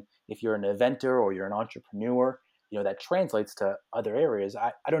that. And then if you're an inventor or you're an entrepreneur, that translates to other areas.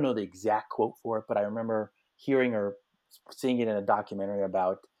 I don't know the exact quote for it, but I remember hearing or seeing it in a documentary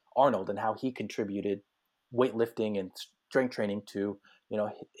about Arnold and how he contributed weightlifting and strength training to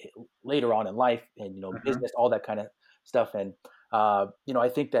later on in life and Mhm. business, all that kind of stuff. And I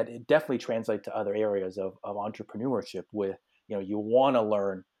think that it definitely translates to other areas of entrepreneurship. With you want to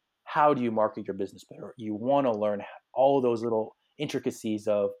learn how do you market your business better. You want to learn all of those little intricacies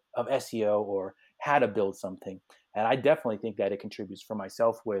of SEO or how to build something. And I definitely think that it contributes for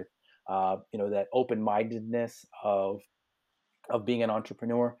myself with that open-mindedness of being an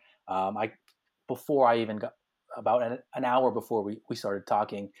entrepreneur. I Before I even got about an hour before we started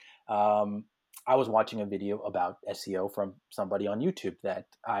talking, um, I was watching a video about SEO from somebody on YouTube that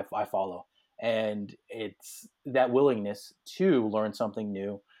I follow, and it's that willingness to learn something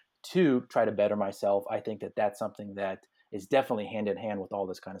new, to try to better myself. I think that that's something that is definitely hand in hand with all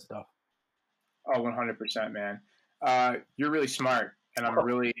this kind of stuff. Oh, 100%, man. You're really smart, and I'm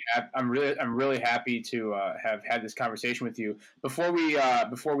really happy to have had this conversation with you. Before we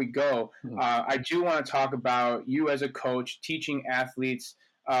go, Mhm. I do want to talk about you as a coach teaching athletes.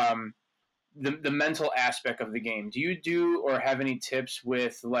 The mental aspect of the game. Do you do or have any tips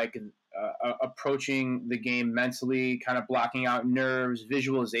with like approaching the game mentally, kind of blocking out nerves,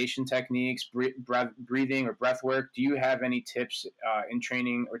 visualization techniques, breathing or breath work? Do you have any tips in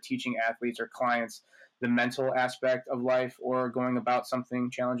training or teaching athletes or clients the mental aspect of life or going about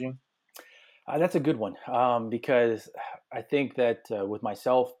something challenging? That's a good one because I think that with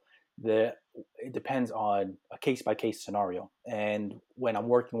myself, it depends on a case by case scenario. And when I'm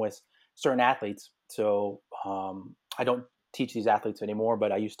working with certain athletes, so I don't teach these athletes anymore,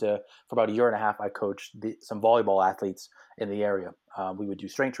 but I used to, for about a year and a half, I coached some volleyball athletes in the area. We would do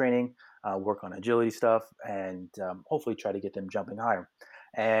strength training, work on agility stuff, and hopefully try to get them jumping higher.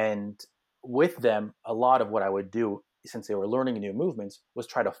 And with them, a lot of what I would do, since they were learning new movements, was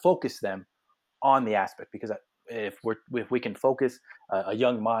try to focus them on the aspect, because if we can focus a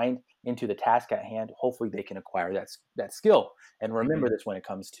young mind into the task at hand, hopefully they can acquire that skill and remember Mm-hmm. this when it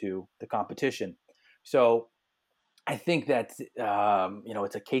comes to the competition. So I think that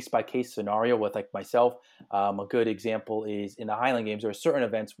it's a case by case scenario with like myself. A good example is in the Highland Games. There are certain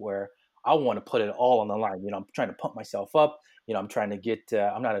events where I want to put it all on the line. I'm trying to pump myself up. I'm trying to get.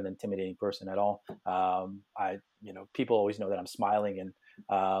 I'm not an intimidating person at all. People always know that I'm smiling, and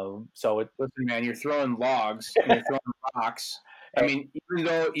so it. Listen, man, you're throwing logs and you're throwing rocks. I mean,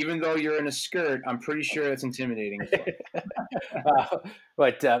 even though you're in a skirt, I'm pretty sure it's intimidating as fuck. uh,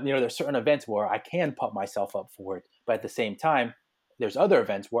 but there's certain events where I can pump myself up for it, but at the same time, there's other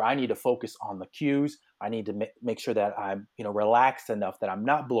events where I need to focus on the cues. I need to make sure that I'm relaxed enough that I'm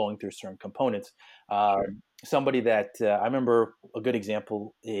not blowing through certain components. Sure. Somebody that I remember, a good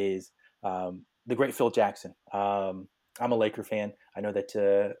example is the great Phil Jackson. I'm a Laker fan. I know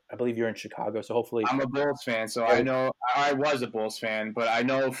that I believe you're in Chicago, so hopefully. I'm a Bulls fan, so There I we, know I was a Bulls fan, but I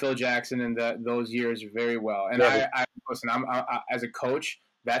know Phil Jackson and those years very well. And there we, I listen. As a coach,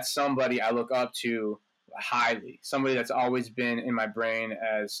 that's somebody I look up to highly. Somebody that's always been in my brain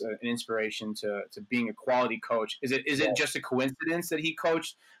as an inspiration to being a quality coach. Is it just a coincidence that he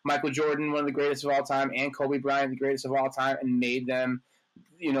coached Michael Jordan, one of the greatest of all time, and Kobe Bryant, the greatest of all time, and made them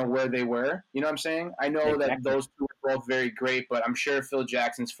where they were. You know what I'm saying? I know that exactly. those two were both very great, but I'm sure Phil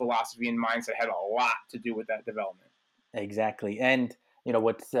Jackson's philosophy and mindset had a lot to do with that development. Exactly. And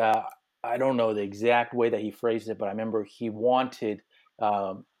what's I don't know the exact way that he phrased it, but I remember he wanted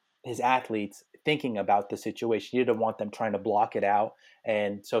um, his athletes thinking about the situation. He didn't want them trying to block it out.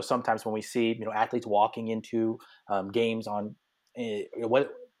 And so sometimes when we see athletes walking into games on what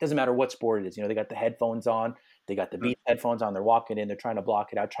doesn't matter what sport it is, they got the headphones on, they got the Mm. beat headphones on, they're walking in, they're trying to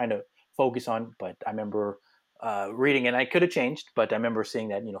block it out, trying to focus on. But I remember reading, and I could have changed, but I remember seeing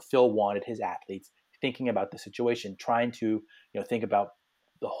that Phil wanted his athletes thinking about the situation, trying to think about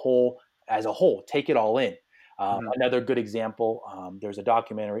the whole as a whole, take it all in. Mhm. Another good example, there's a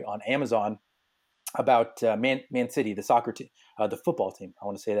documentary on Amazon about Man City, the soccer team, the football team. I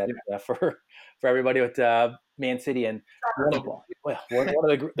want to say that Yeah, for everybody with Man City, and one, football.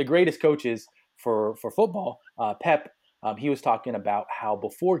 one of the greatest coaches for football, Pep. He was talking about how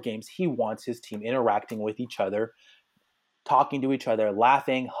before games he wants his team interacting with each other, talking to each other,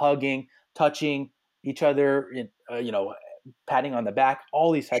 laughing, hugging, touching each other, patting on the back,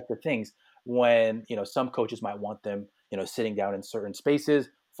 all these types of things. When some coaches might want them, sitting down in certain spaces,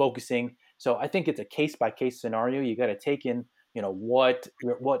 focusing. So I think it's a case by case scenario. You got to take in, what's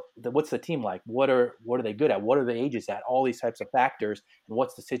the team like? What are they good at? What are the ages at? All these types of factors, and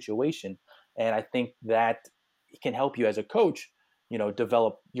what's the situation? And I think that can help you as a coach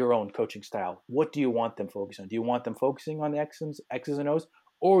develop your own coaching style. What do you want them focusing on? Do you want them focusing on the X's and O's,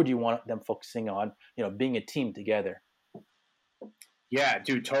 or do you want them focusing on, being a team together? Yeah,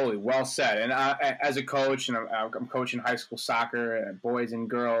 dude, totally. Well said. And as a coach, and I'm coaching high school soccer, boys and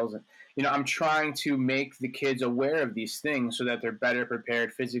girls, and I'm trying to make the kids aware of these things so that they're better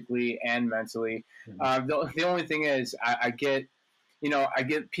prepared physically and mentally. Mm-hmm. The only thing is, I get I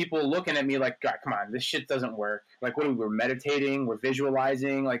get people looking at me like, God, come on, this shit doesn't work. Like, what are we? We're meditating, we're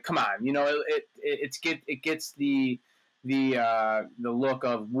visualizing. Like, come on, it gets the look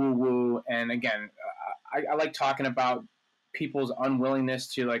of woo woo. And again, I like talking about people's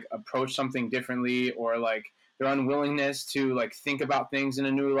unwillingness to like approach something differently, or like their unwillingness to like think about things in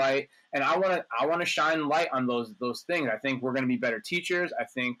a new light. And I want to shine light on those things. I think we're going to be better teachers. I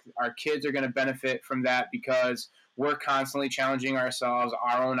think our kids are going to benefit from that because we're constantly challenging ourselves,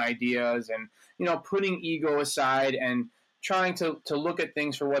 our own ideas, and putting ego aside and trying to look at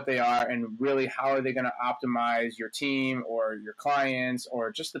things for what they are, and really how are they going to optimize your team or your clients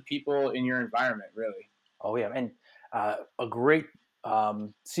or just the people in your environment, really. Oh yeah, and a great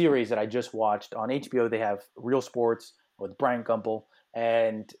series that I just watched on HBO. They have Real Sports with Brian Gumbel,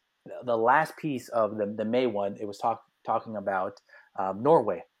 and the last piece of the May one, it was talking about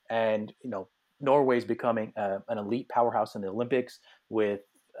Norway, and Norway's becoming an elite powerhouse in the Olympics with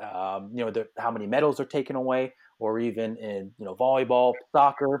how many medals are taken away, or even in volleyball,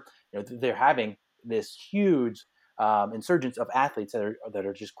 soccer. They're having this huge insurgence of athletes that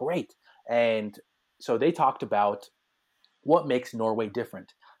are just great, and so they talked about what makes Norway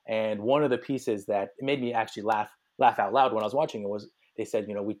different. And one of the pieces that made me actually laugh out loud when I was watching it was they said,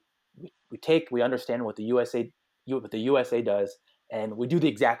 we understand what the USA does, and we do the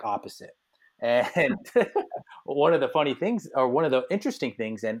exact opposite. And one of the funny things, or one of the interesting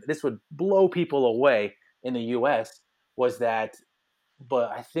things, and this would blow people away in the US, was that,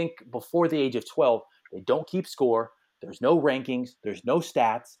 but I think before the age of 12, they don't keep score. There's no rankings. There's no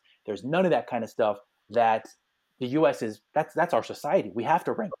stats. There's none of that kind of stuff that the U.S. that's our society. We have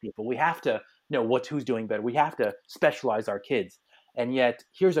to rank people. We have to know who's doing better. We have to specialize our kids. And yet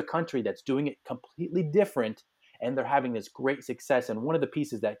here's a country that's doing it completely different, and they're having this great success. And one of the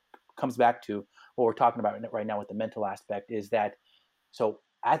pieces that comes back to what we're talking about right now with the mental aspect is that, so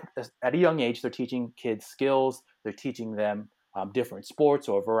at a young age, they're teaching kids skills. They're teaching them different sports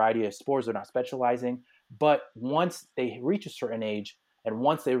or a variety of sports. They're not specializing. But once they reach a certain age and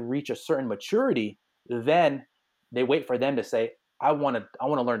once they reach a certain maturity, then they wait for them to say, I want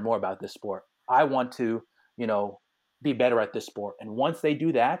to learn more about this sport. I want to, be better at this sport. And once they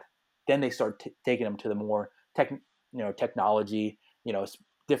do that, then they start taking them to the more technology,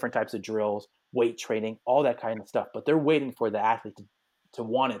 different types of drills, weight training, all that kind of stuff. But they're waiting for the athlete to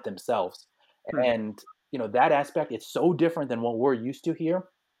want it themselves. And, that aspect, it's so different than what we're used to here.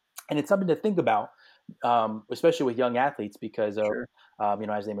 And it's something to think about, especially with young athletes, because of, Sure.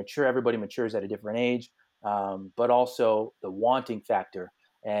 As they mature, everybody matures at a different age, but also the wanting factor.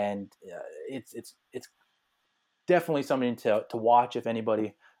 And it's definitely something to watch if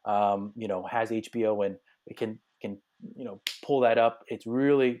anybody, has HBO and it can pull that up. It's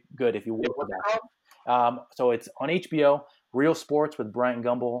really good if you Yeah, work with what's it that. called? So it's on HBO, Real Sports with Brian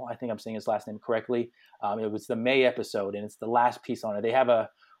Gumbel. I think I'm saying his last name correctly. It was the May episode, and it's the last piece on it. They have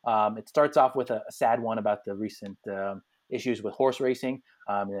it starts off with a sad one about the recent issues with horse racing,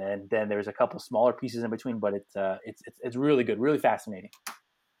 and then there's a couple smaller pieces in between. But it's really good, really fascinating.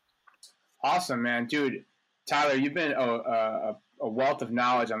 Awesome, man, dude. Tyler, you've been a wealth of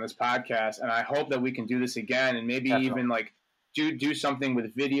knowledge on this podcast, and I hope that we can do this again, and maybe Definitely. even like do something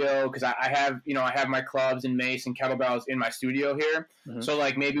with video, because I have I have my clubs and mace and kettlebells in my studio here. Mm-hmm. So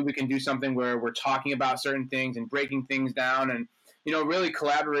like maybe we can do something where we're talking about certain things and breaking things down, and really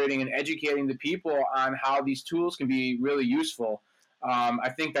collaborating and educating the people on how these tools can be really useful. I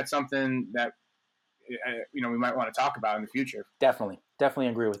think that's something that we might want to talk about in the future. Definitely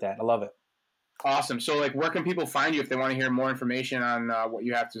agree with that. I love it. Awesome. So, like, where can people find you if they want to hear more information on what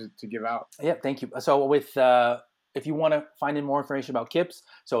you have to give out? Yeah, thank you. So with if you want to find in more information about KIPS,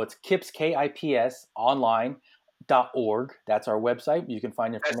 so it's KIPS, KIPS online, That's our website. You can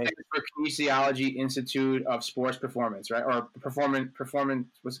find That information. stands for Kinesiology Institute of Sports Performance, right? Or performance.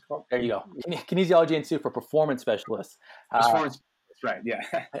 What's it called? There you go. Kinesiology Institute for Performance Specialists. Performance. That's right. Yeah.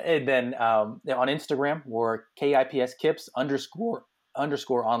 And then on Instagram, we're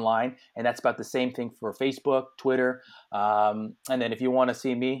KIPS__online, and that's about the same thing for Facebook, Twitter. And then if you want to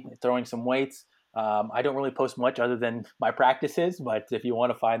see me throwing some weights, I don't really post much other than my practices, but if you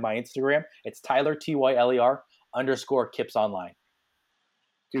want to find my Instagram, it's Tyler, TYLER_KIPS online.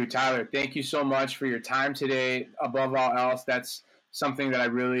 Dude, Tyler, thank you so much for your time today. Above all else, that's something that I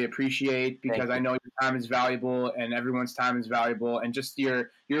really appreciate because I know your time is valuable and everyone's time is valuable. And just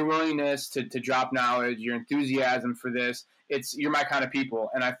your willingness to drop knowledge, your enthusiasm for this, you're my kind of people.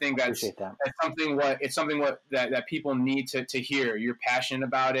 And I think that's something that people need to hear. You're passionate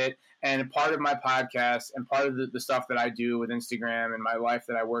about it. And part of my podcast and part of the stuff that I do with Instagram and my life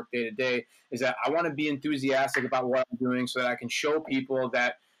that I work day to day is that I want to be enthusiastic about what I'm doing so that I can show people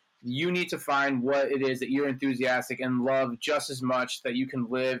that you need to find what it is that you're enthusiastic and love just as much, that you can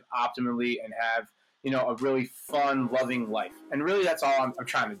live optimally and have, a really fun, loving life. And really, that's all I'm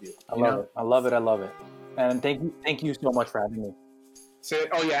trying to do. I love it. And thank you so much for having me.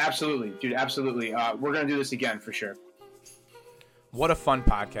 Oh yeah, absolutely, dude, absolutely. We're gonna do this again for sure. What a fun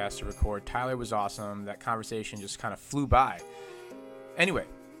podcast to record. Tyler was awesome. That conversation just kind of flew by. Anyway,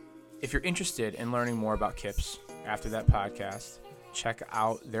 if you're interested in learning more about KIPS after that podcast, check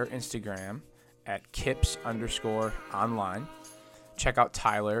out their Instagram at KIPS_online. Check out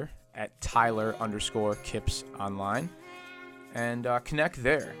Tyler at Tyler_KIPS online. And connect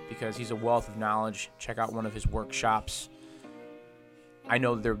there because he's a wealth of knowledge. Check out one of his workshops. I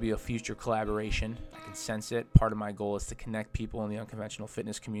know there will be a future collaboration. I can sense it. Part of my goal is to connect people in the unconventional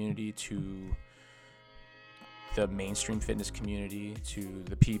fitness community to the mainstream fitness community, to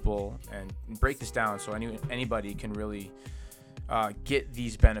the people, and break this down so anybody can really get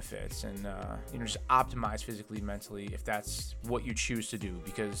these benefits and just optimize physically, mentally, if that's what you choose to do.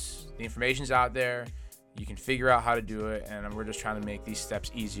 Because the information's out there, you can figure out how to do it, and we're just trying to make these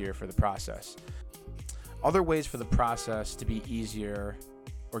steps easier for the process. Other ways for the process to be easier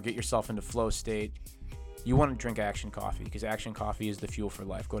or get yourself into flow state, you want to drink Action Coffee because Action Coffee is the fuel for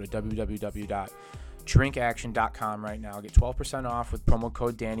life. Go to www.drinkaction.com right now. Get 12% off with promo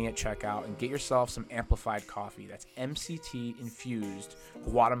code Danny at checkout and get yourself some amplified coffee. That's MCT infused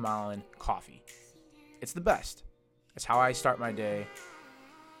Guatemalan coffee. It's the best. That's how I start my day.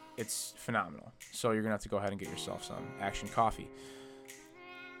 It's phenomenal. So you're going to have to go ahead and get yourself some Action Coffee.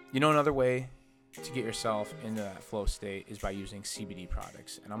 Another way to get yourself into that flow state is by using CBD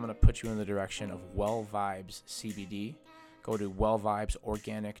products. And I'm going to put you in the direction of Well Vibes CBD. Go to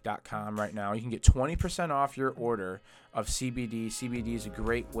wellvibesorganic.com right now. You can get 20% off your order of CBD. CBD is a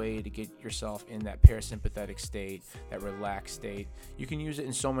great way to get yourself in that parasympathetic state, that relaxed state. You can use it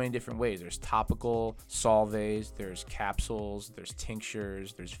in so many different ways. There's topical solvés, there's capsules, there's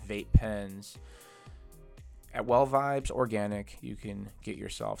tinctures, there's vape pens. At Well Vibes Organic, you can get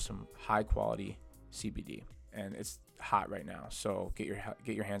yourself some high quality CBD, and it's hot right now, so get your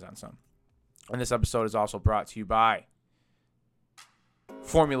hands on some. And this episode is also brought to you by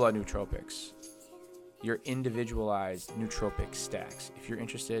Formula Nootropics, your individualized nootropic stacks. If you're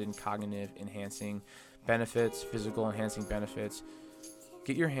interested in cognitive enhancing benefits, physical enhancing benefits,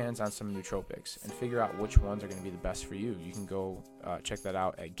 get your hands on some nootropics and figure out which ones are going to be the best for you. You can go check that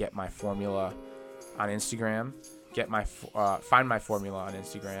out at Get My Formula on Instagram. Find My Formula on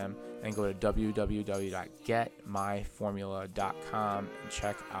Instagram and go to www.getmyformula.com and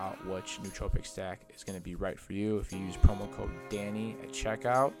check out which nootropic stack is going to be right for you. If you use promo code Danny at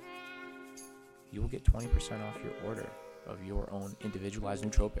checkout, you will get 20% off your order of your own individualized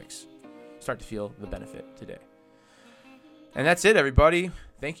nootropics. Start to feel the benefit today. And that's it, everybody.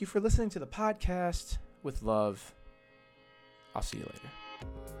 Thank you for listening to the podcast. With love, I'll see you later.